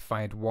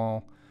fortified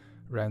wall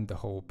around the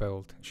whole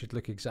build. It should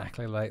look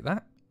exactly like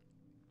that.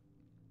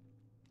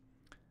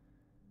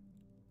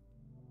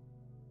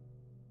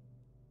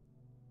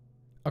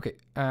 Okay,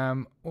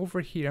 over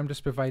here I'm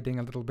just providing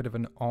a little bit of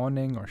an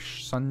awning or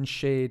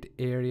sunshade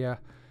area,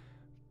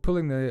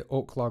 pulling the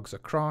oak logs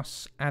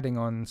across, adding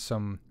on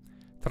some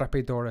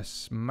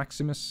Trapedoris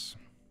Maximus,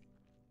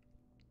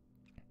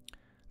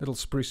 little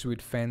spruce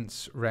wood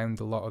fence round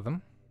a lot of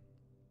them.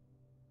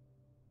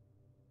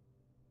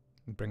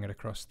 Bring it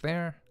across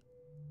there.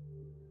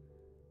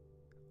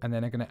 And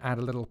then I'm going to add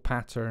a little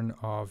pattern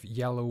of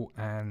yellow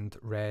and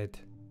red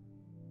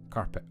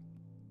carpet.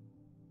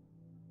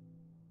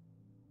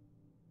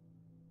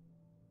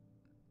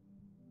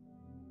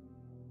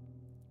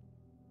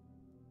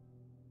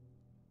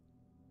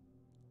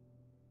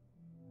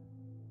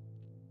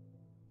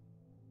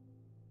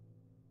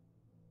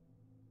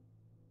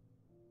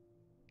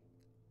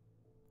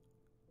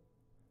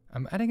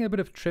 I'm adding a bit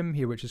of trim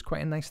here, which is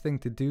quite a nice thing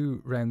to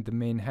do around the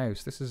main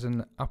house. This is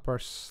an upper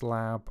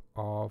slab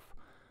of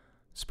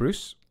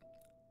spruce.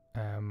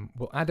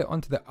 We'll add it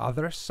onto the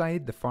other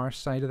side, the far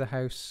side of the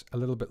house, a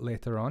little bit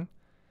later on.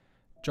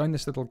 Join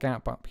this little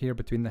gap up here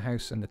between the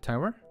house and the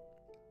tower.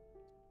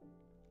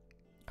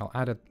 I'll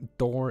add a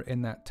door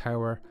in that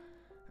tower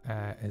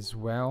as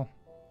well.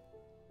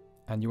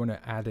 And you want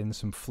to add in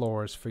some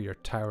floors for your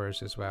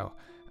towers as well.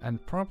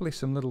 And probably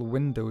some little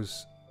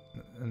windows.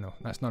 No,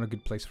 that's not a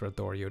good place for a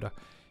door, Yoda.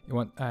 You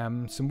want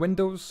some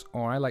windows,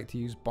 or I like to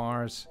use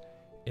bars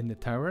in the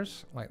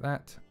towers, like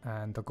that.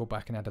 And I'll go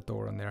back and add a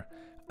door on there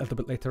a little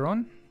bit later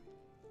on.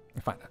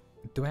 In fact,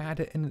 do I add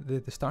it in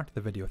the start of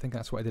the video? I think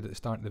that's what I did at the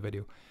start of the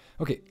video.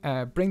 Okay,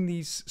 bring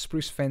these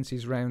spruce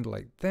fences round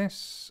like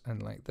this,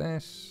 and like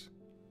this.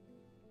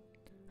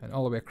 And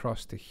all the way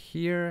across to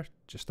here,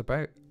 just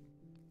about.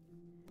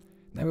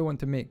 Now we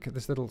want to make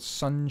this little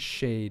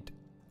sunshade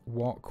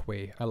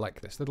walkway. I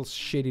like this little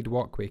shaded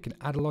walkway. Can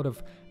add a lot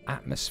of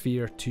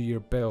atmosphere to your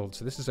build,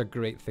 so this is a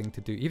great thing to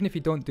do. Even if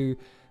you don't do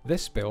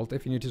this build,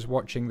 if you're just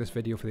watching this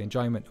video for the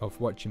enjoyment of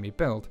watching me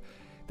build,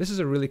 this is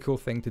a really cool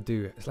thing to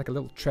do. It's like a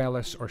little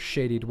trellis or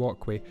shaded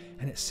walkway,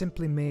 and it's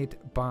simply made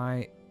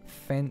by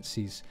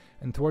fences.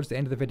 And towards the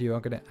end of the video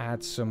I'm going to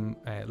add some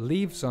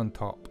leaves on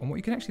top, and what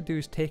you can actually do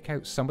is take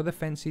out some of the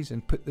fences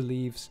and put the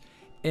leaves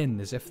in,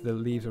 as if the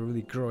leaves are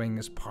really growing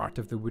as part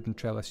of the wooden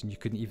trellis and you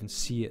couldn't even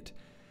see it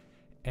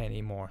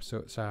anymore. So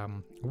it's a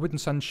wooden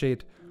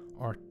sunshade,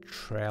 or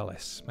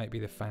trellis might be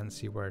the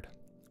fancy word.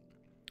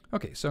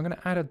 Okay, so I'm going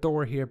to add a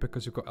door here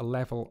because we've got a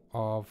level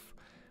of,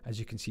 as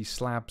you can see,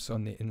 slabs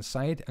on the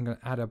inside. I'm going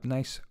to add a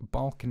nice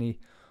balcony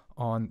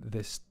on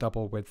this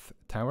double width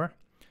tower.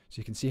 So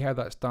you can see how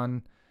that's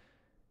done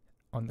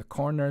on the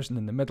corners, and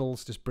in the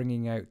middles just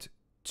bringing out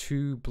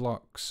 2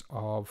 blocks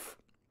of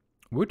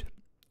wood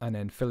and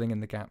then filling in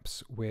the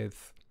gaps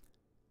with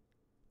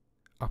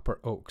upper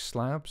oak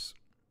slabs.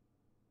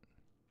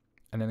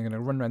 And then I'm going to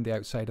run around the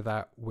outside of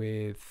that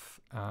with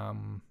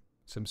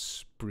some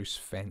spruce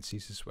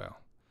fences as well.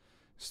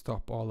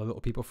 Stop all the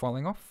little people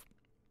falling off.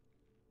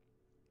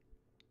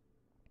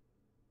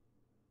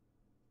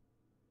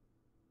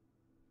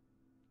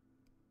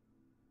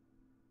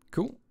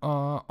 Cool.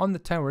 On the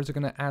towers, we're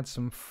going to add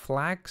some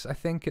flags, I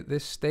think, at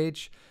this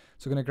stage.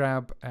 So we're going to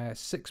grab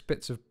 6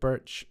 bits of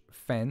birch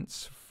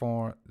fence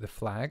for the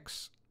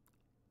flags.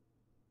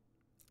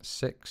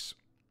 6.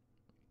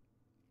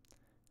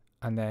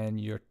 And then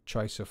your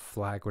choice of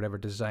flag, whatever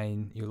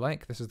design you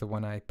like. This is the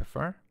one I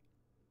prefer.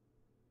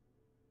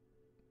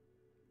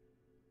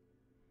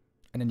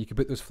 And then you can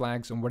put those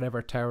flags on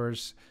whatever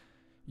towers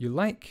you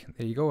like.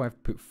 There you go.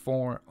 I've put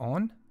 4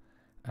 on.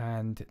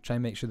 And try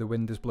and make sure the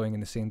wind is blowing in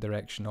the same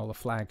direction. All the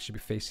flags should be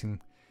facing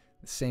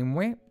the same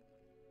way.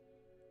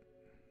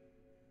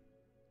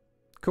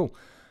 Cool.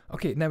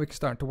 Okay, now we can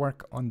start to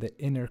work on the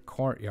inner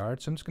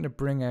courtyard. So I'm just going to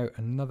bring out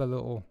another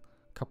little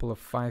couple of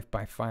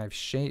 5x5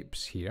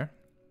 shapes here.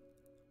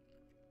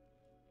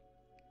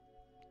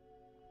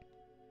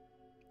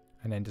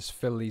 And then just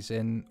fill these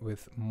in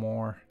with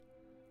more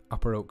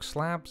upper oak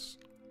slabs.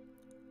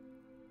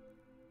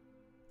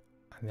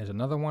 And there's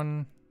another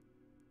one.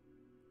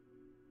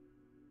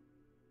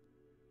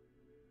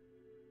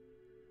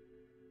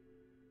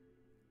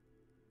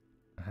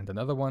 And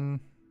another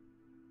one.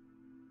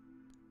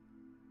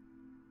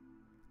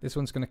 This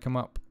one's going to come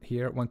up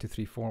here, 1, 2,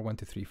 3, 4, 1,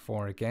 2, 3,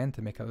 4 again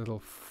to make a little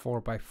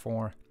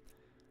 4x4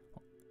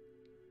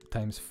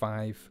 times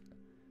 5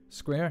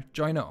 square.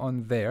 Join it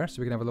on there so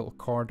we can have a little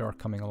corridor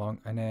coming along.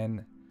 And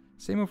then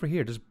same over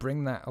here, just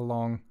bring that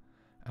along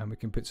and we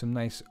can put some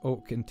nice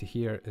oak into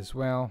here as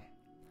well.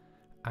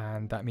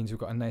 And that means we've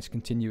got a nice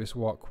continuous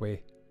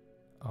walkway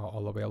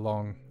all the way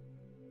along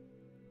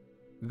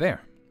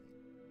there.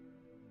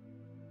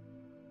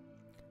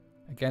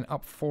 Again,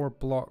 up 4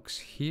 blocks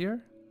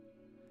here.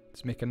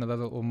 Let's make another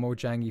little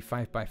Mojangy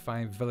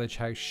 5x5 village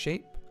house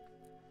shape.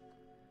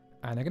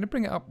 And I'm going to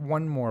bring it up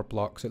 1 more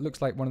block so it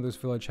looks like one of those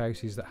village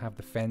houses that have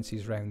the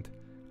fences round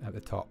at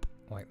the top,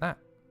 like that.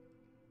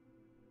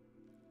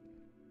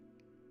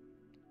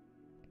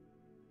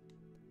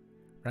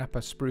 Wrap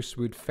a spruce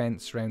wood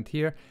fence round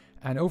here.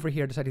 And over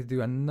here I decided to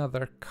do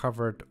another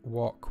covered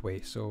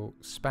walkway. So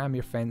spam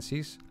your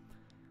fences.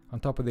 On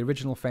top of the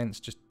original fence,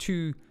 just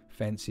 2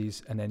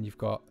 fences, and then you've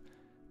got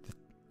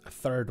a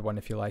 3rd one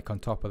if you like on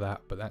top of that,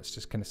 but that's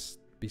just going to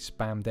be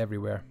spammed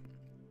everywhere.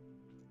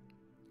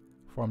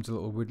 Forms a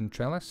little wooden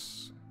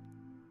trellis.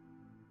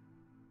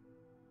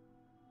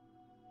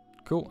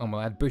 Cool, and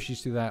we'll add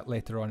bushes to that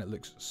later on. It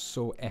looks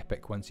so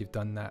epic once you've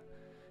done that,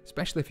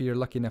 especially if you're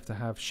lucky enough to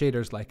have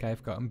shaders like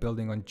I've got. I'm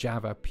building on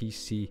Java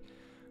PC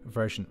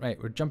version. Right,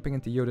 we're jumping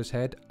into Yoda's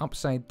head.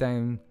 Upside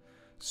down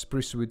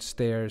spruce wood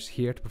stairs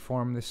here to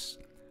perform this.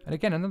 And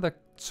again, another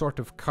sort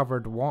of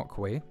covered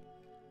walkway.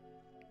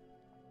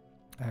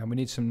 We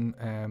need some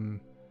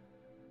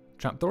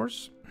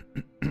trapdoors.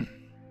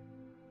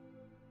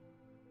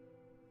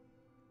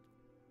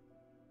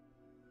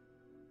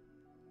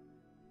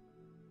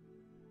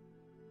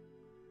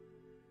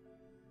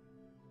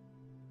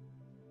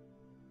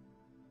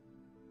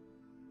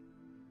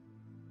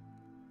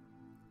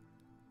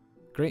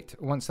 Great.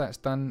 Once that's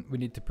done, we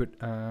need to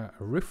put a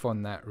roof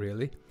on that,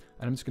 really.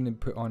 And I'm just going to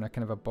put on a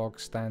kind of a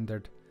bog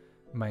standard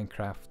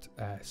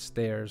Minecraft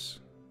stairs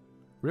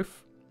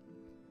roof.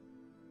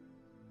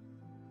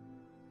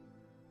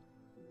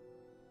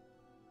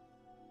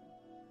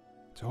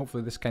 So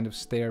hopefully this kind of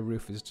stair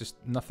roof is just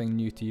nothing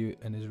new to you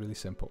and is really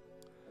simple.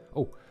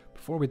 Oh,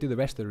 before we do the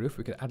rest of the roof,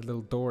 we could add a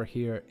little door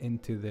here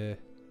into the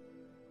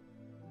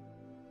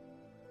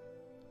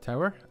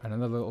tower. And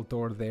another little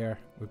door there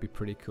would be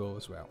pretty cool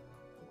as well.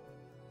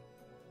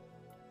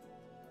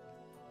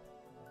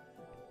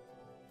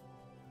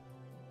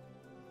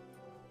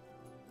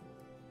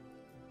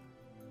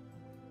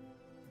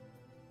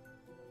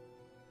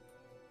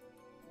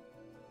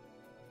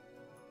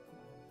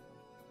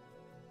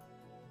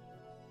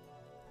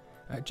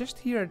 Just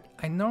here,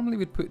 I normally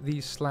would put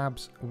these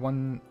slabs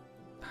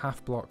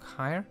 1/2 block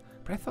higher,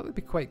 but I thought it'd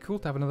be quite cool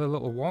to have another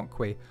little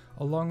walkway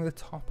along the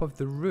top of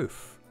the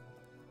roof.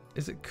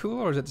 Is it cool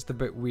or is it just a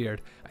bit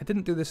weird? I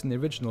didn't do this in the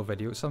original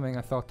video, it's something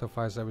I thought of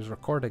as I was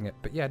recording it,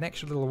 but yeah, an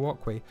extra little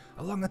walkway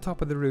along the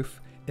top of the roof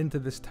into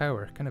this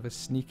tower, kind of a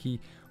sneaky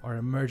or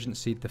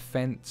emergency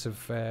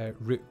defensive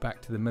route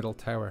back to the middle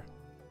tower.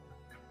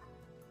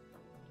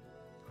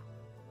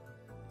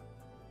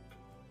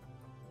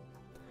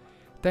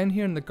 Down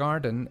here in the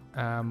garden,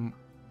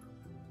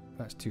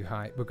 that's too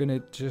high. We're going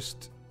to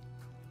just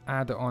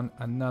add on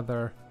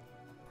another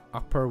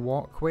upper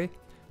walkway.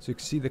 So you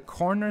can see the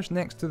corners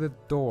next to the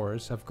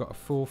doors have got a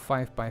full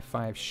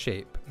 5x5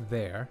 shape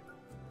there.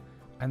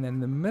 And then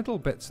the middle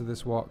bits of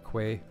this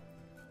walkway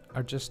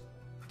are just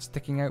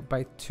sticking out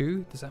by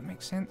 2. Does that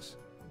make sense?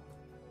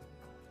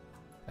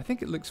 I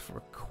think it looks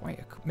for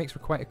makes for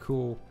quite a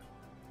cool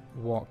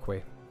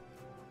walkway.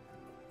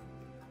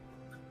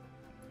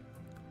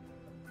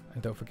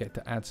 And don't forget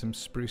to add some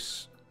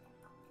spruce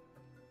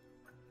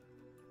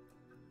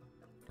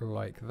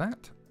like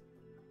that.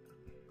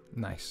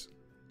 Nice.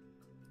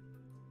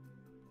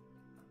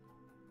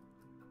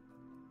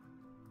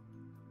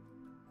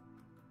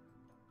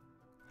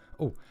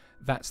 Oh,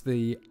 that's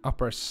the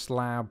upper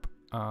slab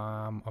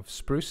of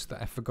spruce that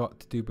I forgot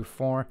to do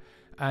before.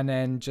 And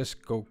then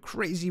just go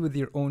crazy with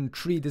your own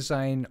tree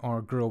design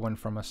or grow one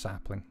from a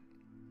sapling.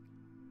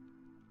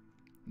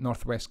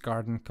 Northwest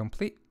garden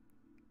complete.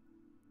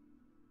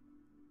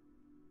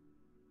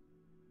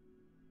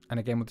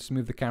 And again, we'll just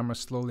move the camera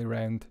slowly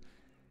around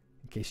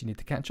in case you need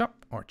to catch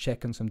up or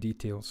check on some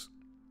details.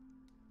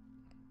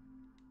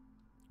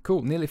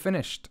 Cool, nearly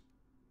finished.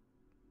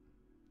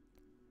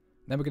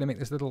 Then we're going to make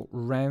this little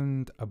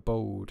round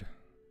abode,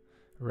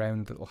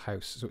 round little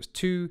house. So it's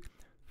 2,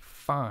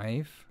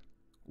 5,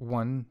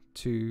 1,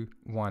 2,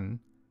 1,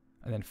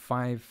 and then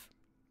 5,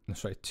 no,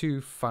 sorry,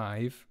 2,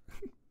 5,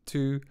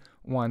 2,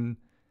 1,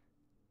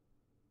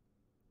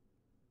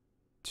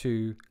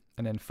 2,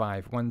 and then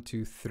 5, 1,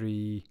 2,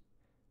 3,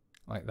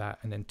 like that,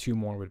 and then 2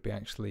 more would be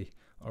actually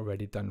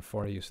already done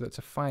for you. So that's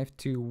a 5,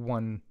 2,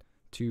 1,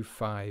 2,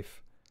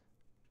 5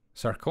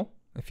 circle,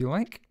 if you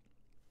like.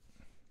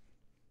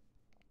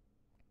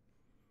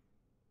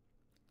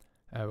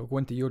 We'll go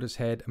into Yoda's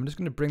head. I'm just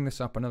going to bring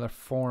this up another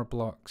 4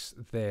 blocks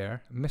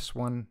there. Miss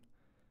one,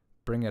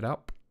 bring it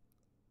up.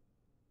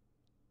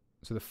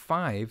 So the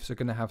 5s are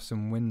going to have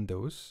some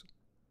windows.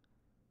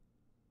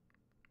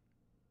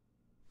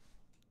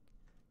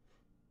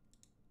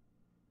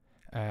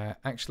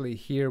 Actually,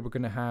 here we're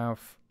going to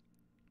have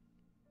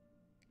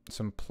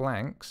some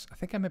planks. I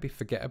think I maybe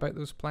forget about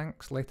those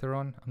planks later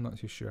on. I'm not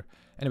too sure.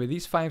 Anyway,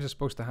 these 5s are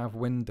supposed to have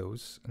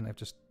windows, and I've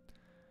just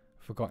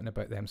forgotten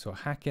about them. So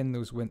hack in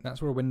those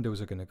that's where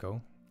windows are going to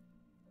go.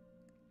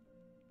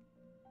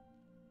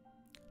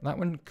 That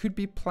one could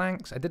be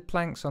planks. I did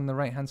planks on the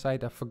right hand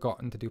side. I've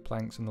forgotten to do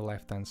planks on the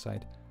left hand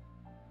side.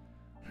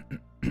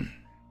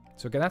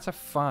 So again, that's a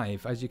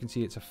 5. As you can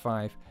see, it's a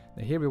 5.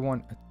 Now here we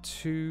want a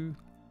 2.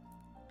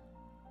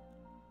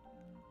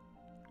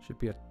 Should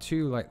be a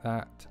 2 like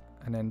that,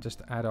 and then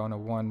just add on a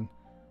 1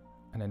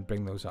 and then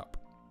bring those up.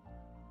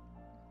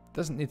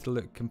 Doesn't need to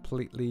look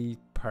completely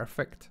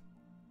perfect.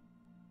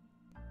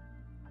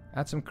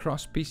 Add some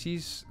cross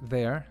pieces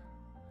there.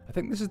 I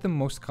think this is the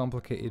most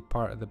complicated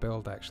part of the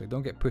build actually.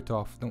 Don't get put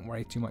off, don't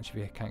worry too much if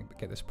you can't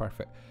get this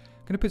perfect.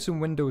 I'm going to put some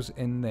windows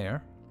in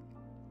there.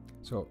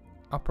 So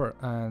upper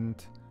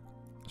and,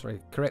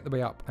 sorry, correct the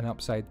way up and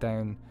upside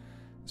down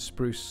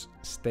spruce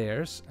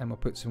stairs, and we'll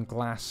put some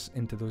glass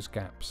into those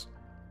gaps.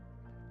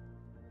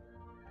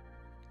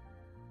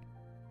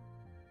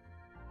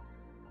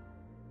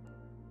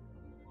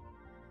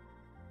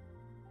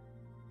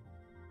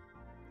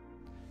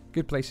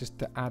 Good places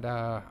to add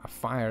a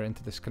fire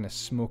into this kind of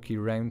smoky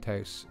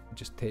roundhouse.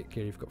 Just take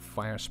care you've got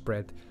fire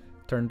spread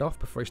turned off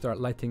before you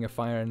start lighting a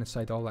fire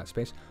inside all that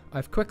space.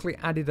 I've quickly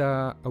added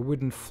a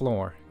wooden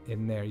floor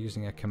in there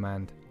using a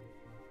command.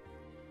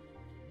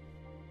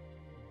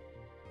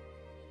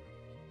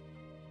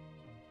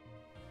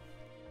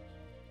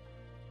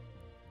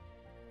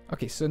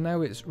 Okay, so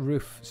now it's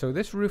roof. So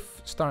this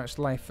roof starts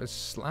life as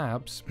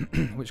slabs,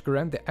 which go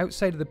around the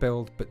outside of the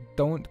build, but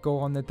don't go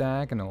on the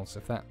diagonals,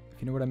 if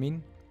you know what I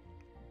mean.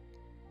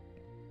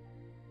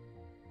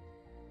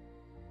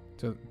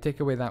 So take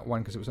away that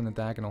one because it was on the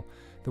diagonal.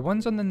 The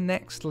ones on the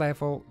next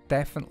level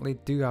definitely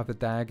do have the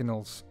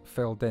diagonals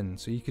filled in.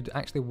 So you could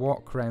actually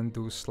walk around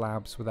those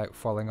slabs without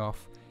falling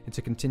off. It's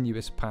a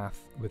continuous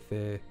path with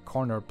the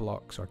corner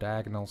blocks or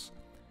diagonals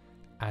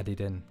added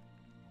in.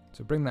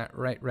 So bring that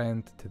right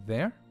round to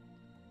there.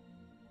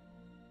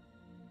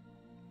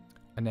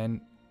 And then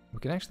we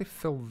can actually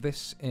fill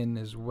this in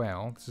as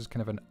well. This is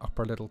kind of an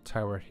upper little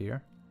tower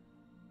here.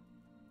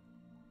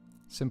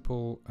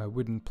 Simple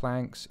wooden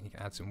planks. You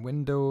can add some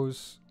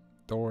windows,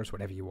 doors,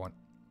 whatever you want.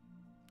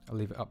 I'll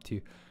leave it up to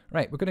you.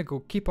 Right, we're going to go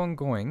keep on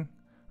going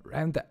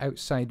around the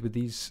outside with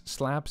these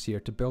slabs here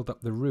to build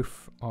up the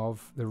roof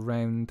of the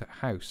round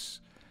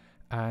house.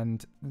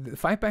 And the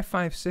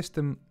 5x5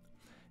 system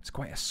is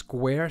quite a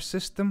square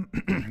system.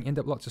 You end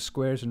up lots of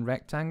squares and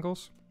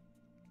rectangles.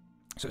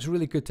 So it's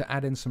really good to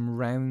add in some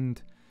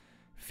round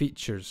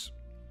features.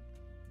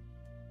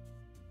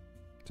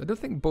 So I don't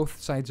think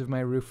both sides of my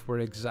roof were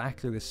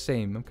exactly the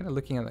same. I'm kind of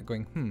looking at that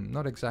going,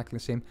 not exactly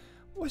the same.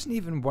 Wasn't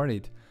even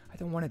worried. I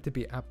don't want it to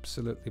be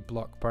absolutely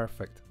block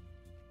perfect.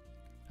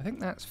 I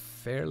think that's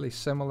fairly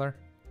similar.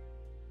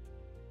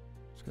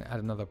 Just going to add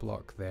another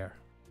block there.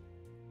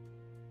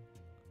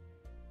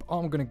 But all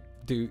I'm going to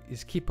do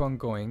is keep on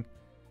going,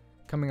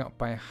 coming up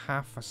by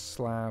half a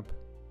slab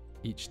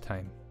each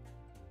time.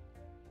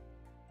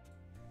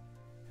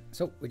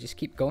 So we just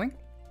keep going.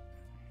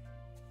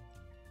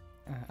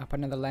 Up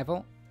another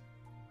level.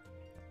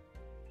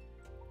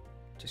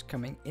 Just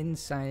coming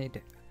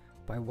inside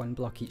by 1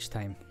 block each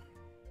time.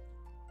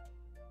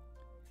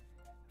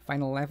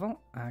 Final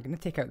level. I'm going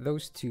to take out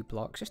those 2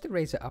 blocks just to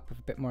raise it up with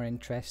a bit more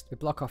interest. We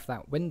block off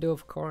that window,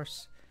 of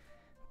course.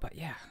 But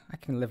yeah, I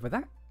can live with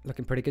that.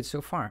 Looking pretty good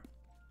so far.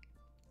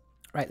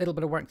 Right, a little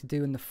bit of work to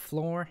do in the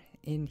floor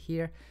in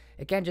here.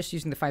 Again, just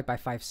using the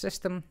 5x5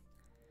 system.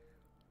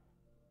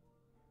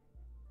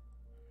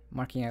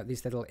 Marking out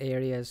these little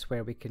areas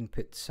where we can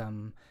put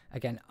some,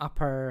 again,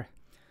 upper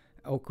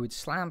oak wood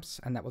slabs,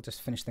 and that will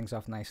just finish things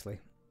off nicely.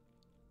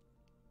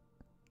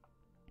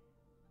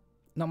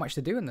 Not much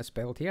to do in this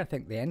build here. I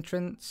think the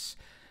entrance,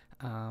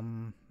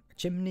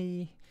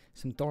 chimney,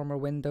 some dormer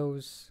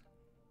windows.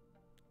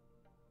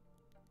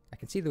 I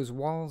can see those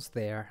walls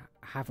there.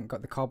 I haven't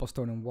got the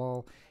cobblestone and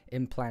wall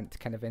implant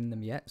kind of in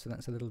them yet, so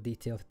that's a little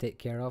detail to take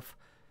care of.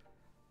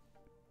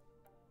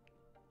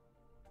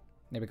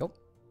 There we go.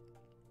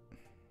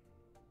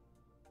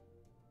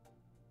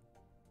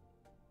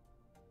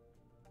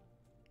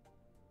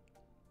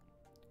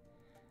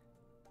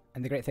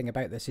 And the great thing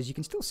about this is you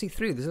can still see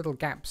through. There's little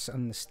gaps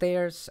on the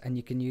stairs, and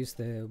you can use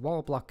the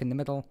wall block in the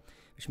middle,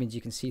 which means you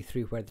can see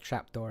through where the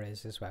trapdoor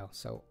is as well.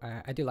 So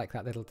I do like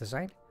that little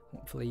design.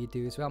 Hopefully you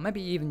do as well.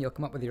 Maybe even you'll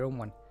come up with your own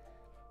one.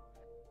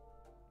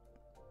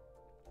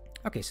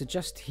 Okay, so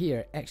just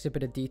here, extra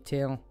bit of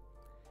detail.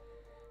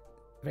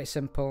 Very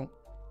simple.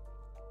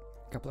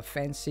 A couple of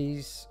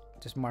fences,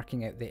 just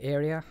marking out the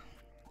area.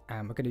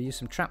 We're going to use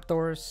some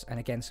trapdoors and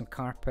again some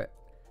carpet,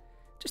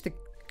 just to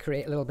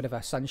create a little bit of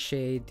a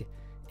sunshade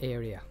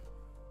area.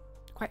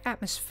 Quite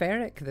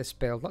atmospheric, this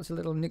build. Lots of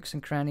little nooks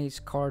and crannies,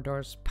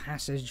 corridors,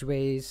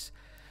 passageways,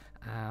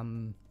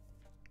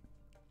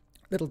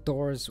 little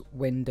doors,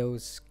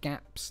 windows,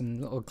 gaps,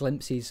 and little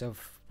glimpses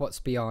of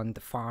what's beyond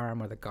the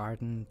farm or the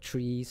garden,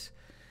 trees.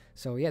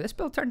 So yeah, this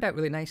build turned out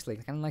really nicely.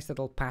 Kind of nice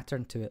little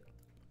pattern to it.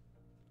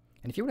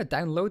 And if you want to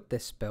download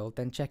this build,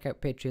 then check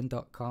out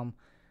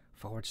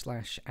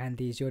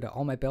patreon.com/andyisyoda.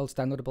 All my builds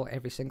downloadable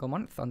every single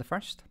month on the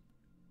 1st.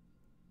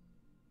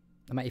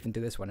 I might even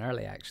do this one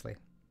early, actually.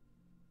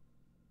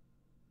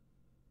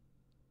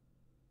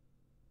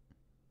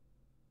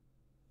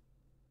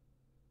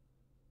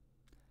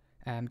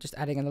 Just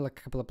adding another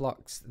couple of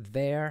blocks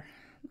there.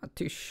 Not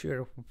too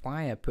sure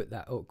why I put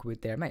that oak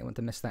wood there. Might want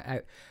to miss that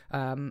out.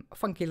 A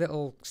funky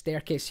little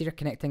staircase here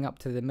connecting up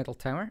to the middle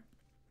tower.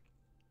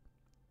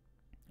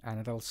 And a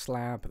little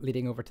slab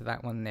leading over to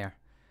that one there.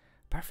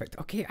 Perfect.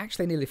 Okay,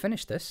 actually nearly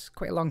finished this.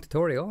 Quite a long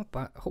tutorial,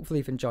 but hopefully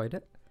you've enjoyed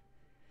it.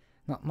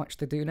 Not much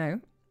to do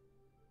now.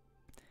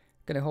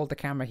 Going to hold the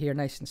camera here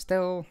nice and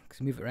still,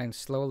 because move it around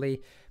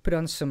slowly. Put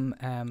on some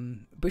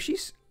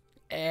bushes.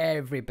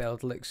 Every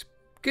build looks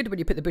good when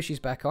you put the bushes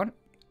back on.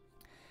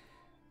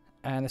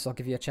 And this will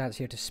give you a chance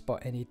here to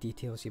spot any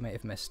details you might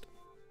have missed.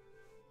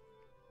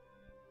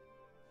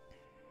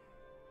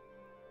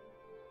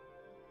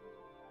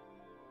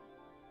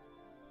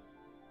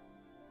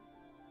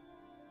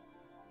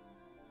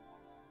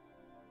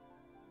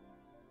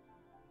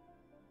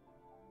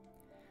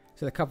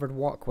 So the covered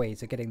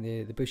walkways are getting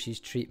the bushes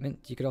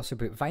treatment. You could also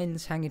put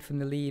vines hanging from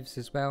the leaves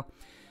as well.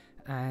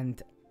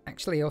 And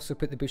actually also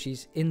put the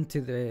bushes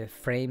into the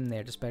frame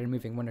there just by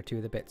removing one or two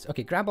of the bits.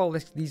 Okay, grab all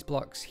these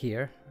blocks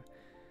here.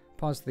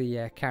 Pause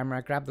the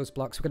camera, grab those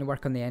blocks. We're going to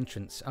work on the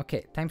entrance.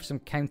 Okay, time for some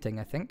counting,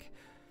 I think.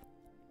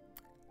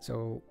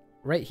 So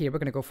right here, we're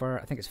going to go for,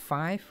 I think it's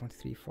 5. 1, 2,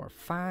 3, 4,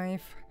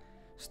 5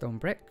 stone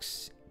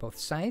bricks, both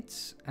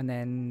sides. And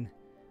then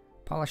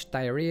polished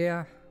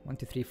diarrhea. 1,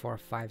 2, 3, 4,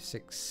 5,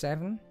 6,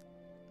 7.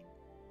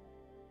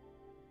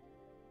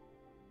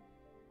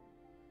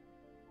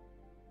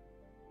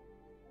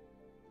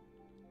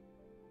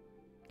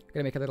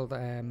 Gonna make a little, what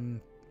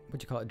do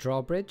you call it,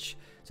 drawbridge.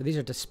 So these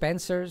are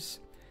dispensers.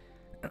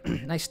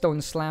 Nice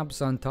stone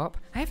slabs on top.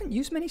 I haven't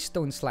used many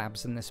stone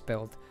slabs in this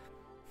build.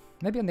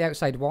 Maybe on the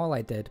outside wall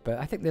I did, but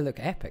I think they look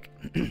epic.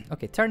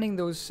 Okay, turning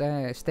those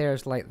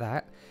stairs like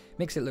that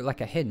makes it look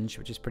like a hinge,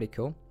 which is pretty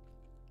cool.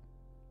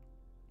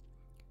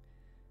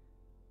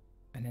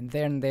 And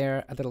then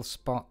there, a little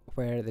spot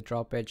where the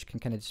drawbridge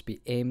can kind of just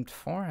be aimed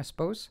for, I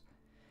suppose.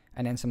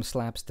 And then some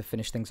slabs to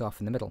finish things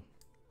off in the middle.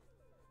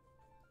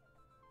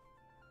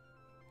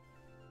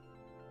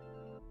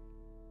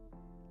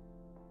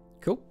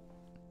 Cool.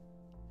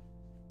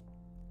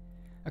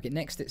 Okay,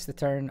 next it's the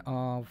turn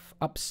of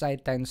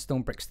upside down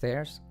stone brick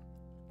stairs.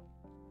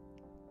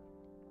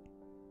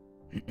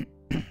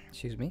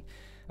 Excuse me.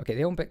 Okay,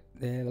 the old bit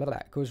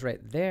that goes right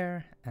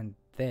there and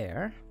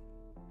there.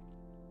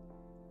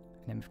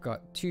 And then we've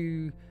got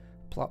 2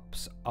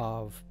 plops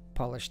of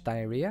polished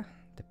diarrhea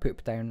to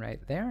poop down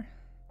right there.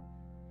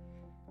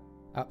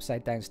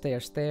 Upside down stair,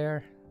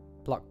 stair,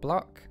 block,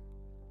 block,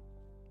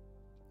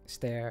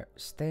 stair,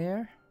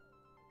 stair.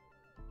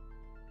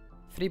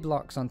 3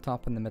 blocks on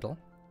top in the middle.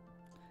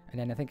 And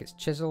then I think it's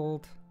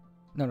chiseled.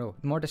 No,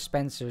 more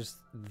dispensers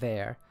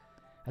there.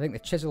 I think the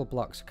chisel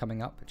blocks are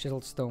coming up.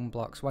 Chiseled stone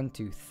blocks 1,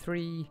 2,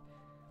 3.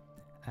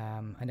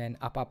 And then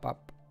up, up,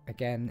 up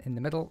again in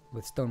the middle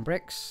with stone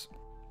bricks.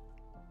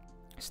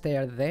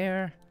 Stair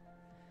there.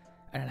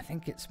 And I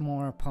think it's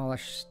more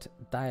polished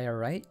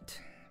diorite.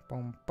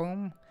 Boom,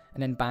 boom.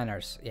 And then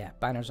banners. Yeah,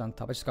 banners on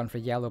top. I've just gone for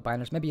yellow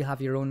banners. Maybe you'll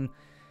have your own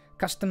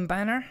custom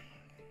banner.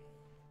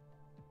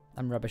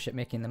 I'm rubbish at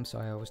making them, so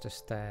I always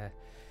just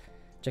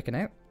chicken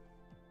out.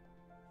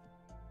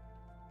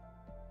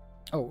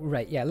 Oh,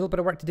 right, yeah, a little bit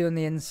of work to do on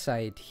the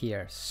inside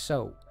here.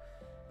 So,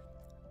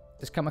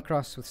 just come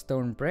across with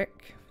stone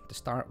brick to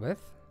start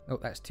with. Oh,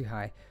 that's too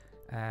high.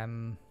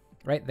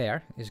 Right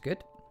there is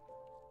good.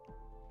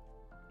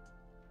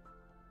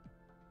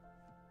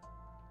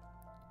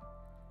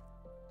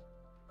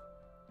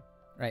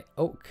 Right,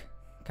 oak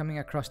coming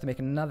across to make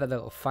another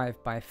little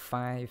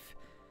 5x5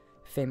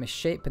 famous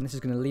shape, and this is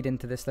going to lead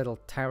into this little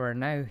tower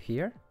now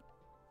here.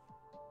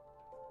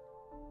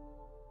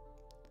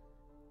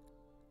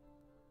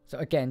 So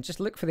again, just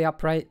look for the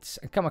uprights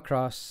and come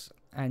across,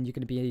 and you're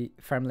going to be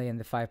firmly in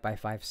the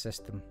 5x5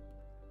 system.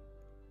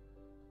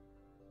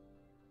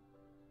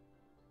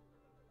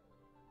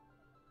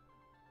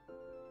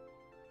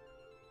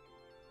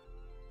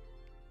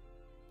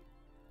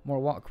 More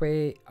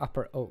walkway,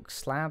 upper oak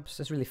slabs,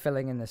 just really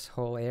filling in this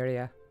whole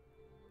area.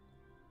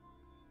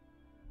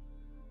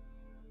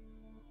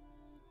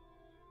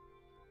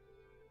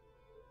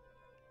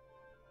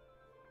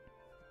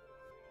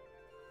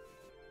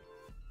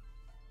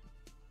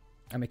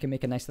 And we can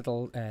make a nice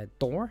little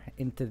door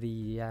into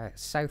the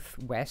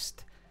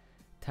southwest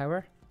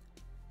tower.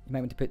 You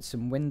might want to put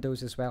some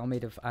windows as well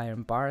made of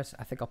iron bars.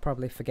 I think I'll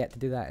probably forget to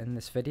do that in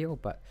this video,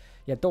 but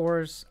yeah,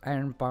 doors,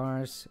 iron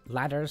bars,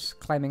 ladders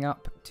climbing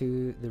up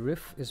to the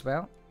roof as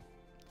well.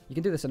 You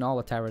can do this in all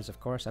the towers, of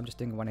course. I'm just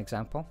doing one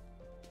example.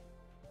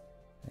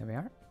 There we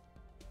are.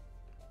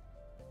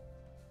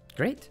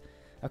 Great.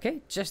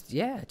 Okay, just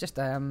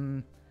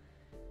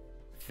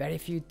very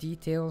few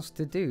details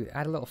to do.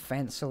 Add a little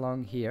fence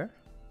along here.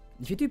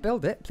 If you do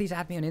build it, please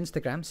add me on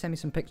Instagram. Send me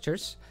some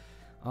pictures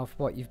of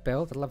what you've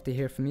built. I'd love to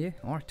hear from you,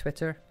 or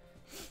Twitter.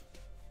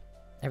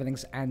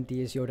 Everything's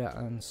andyisyoda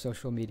on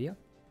social media.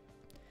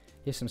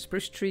 Here's some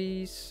spruce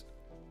trees.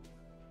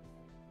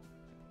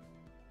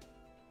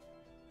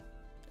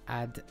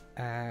 Add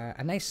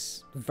a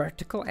nice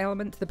vertical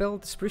element to the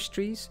build. Spruce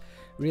trees,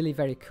 really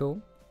very cool.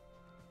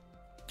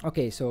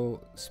 Okay,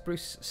 so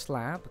spruce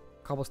slab,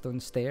 cobblestone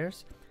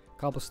stairs,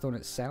 cobblestone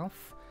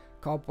itself,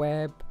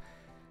 cobweb.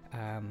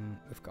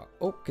 We've got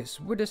oakus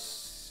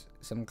woodus,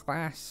 some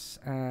glass,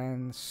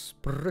 and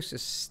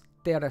spruces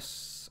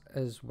stairs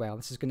as well.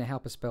 This is going to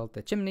help us build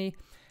the chimney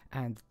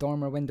and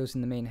dormer windows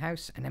in the main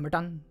house, and then we're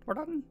done. We're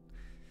done.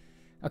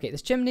 Okay,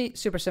 this chimney,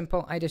 super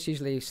simple. I just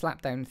usually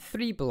slap down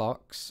 3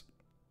 blocks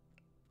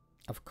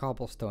of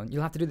cobblestone.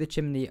 You'll have to do the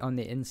chimney on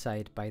the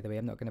inside, by the way.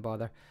 I'm not going to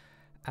bother.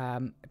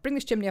 Bring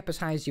this chimney up as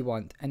high as you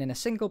want, and then a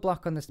single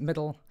block on this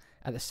middle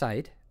at the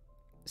side.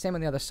 Same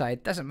on the other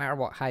side. Doesn't matter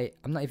what height.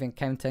 I'm not even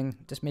counting.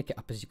 Just make it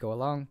up as you go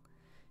along.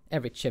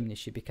 Every chimney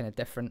should be kind of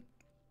different.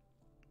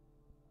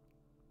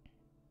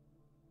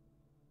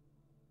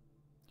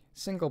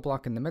 Single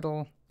block in the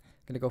middle.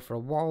 Going to go for a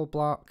wall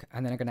block,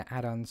 and then I'm going to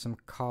add on some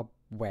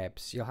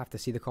cobwebs. You'll have to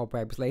see the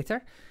cobwebs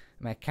later.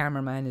 My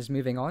cameraman is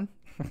moving on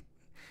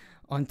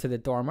onto the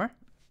dormer.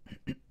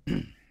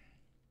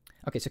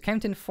 Okay, so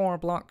counting 4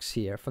 blocks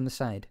here from the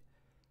side.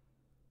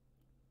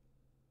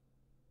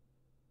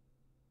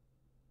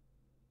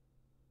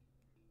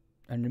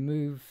 And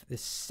remove the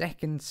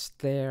second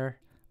stair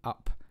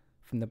up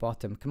from the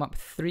bottom. Come up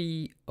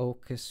 3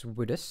 oakus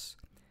woodus.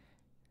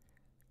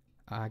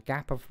 A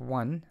gap of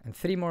 1 and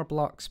 3 more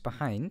blocks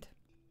behind.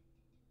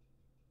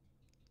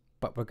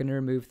 But we're going to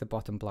remove the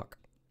bottom block.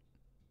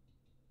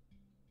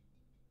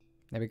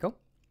 There we go.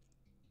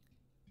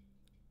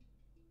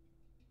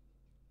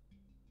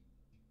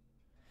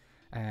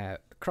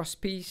 Cross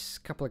piece,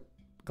 couple of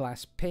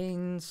glass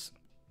panes,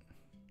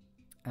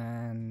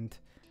 and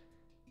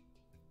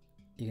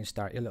you can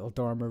start your little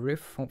dormer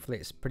roof. Hopefully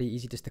it's pretty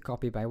easy just to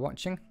copy by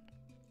watching.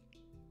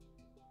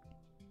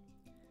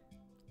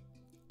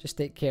 Just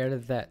take care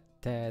that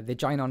they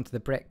join onto the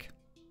brick.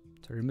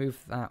 So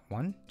remove that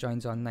one,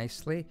 joins on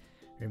nicely.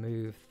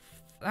 Remove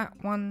that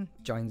one,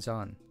 joins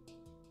on.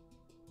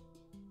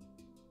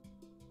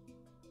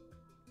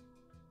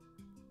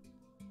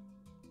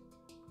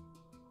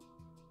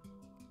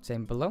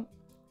 Same below.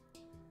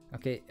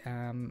 Okay,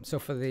 so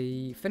for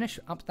the finish,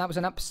 that was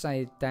an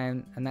upside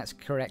down, and that's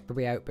correct the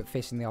way out, but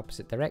facing the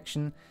opposite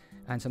direction,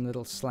 and some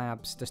little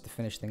slabs just to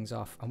finish things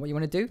off. And what you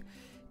want to do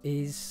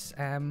is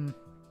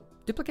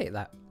duplicate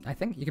that. I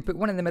think you can put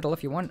 1 in the middle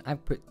if you want.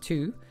 I've put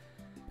 2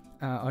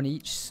 on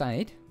each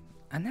side,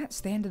 and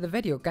that's the end of the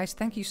video, guys.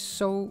 Thank you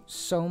so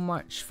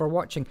much for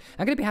watching.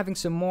 I'm going to be having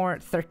some more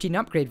 13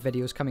 upgrade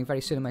videos coming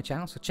very soon on my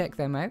channel, so check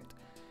them out.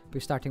 We're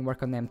starting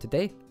work on them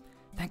today.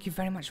 Thank you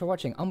very much for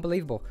watching.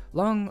 Unbelievable.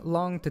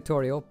 Long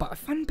tutorial, but a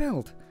fun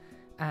build.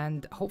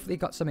 And hopefully you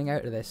got something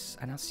out of this.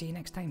 And I'll see you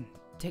next time.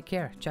 Take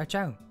care. Ciao,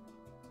 ciao.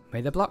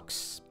 May the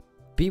blocks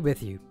be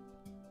with you.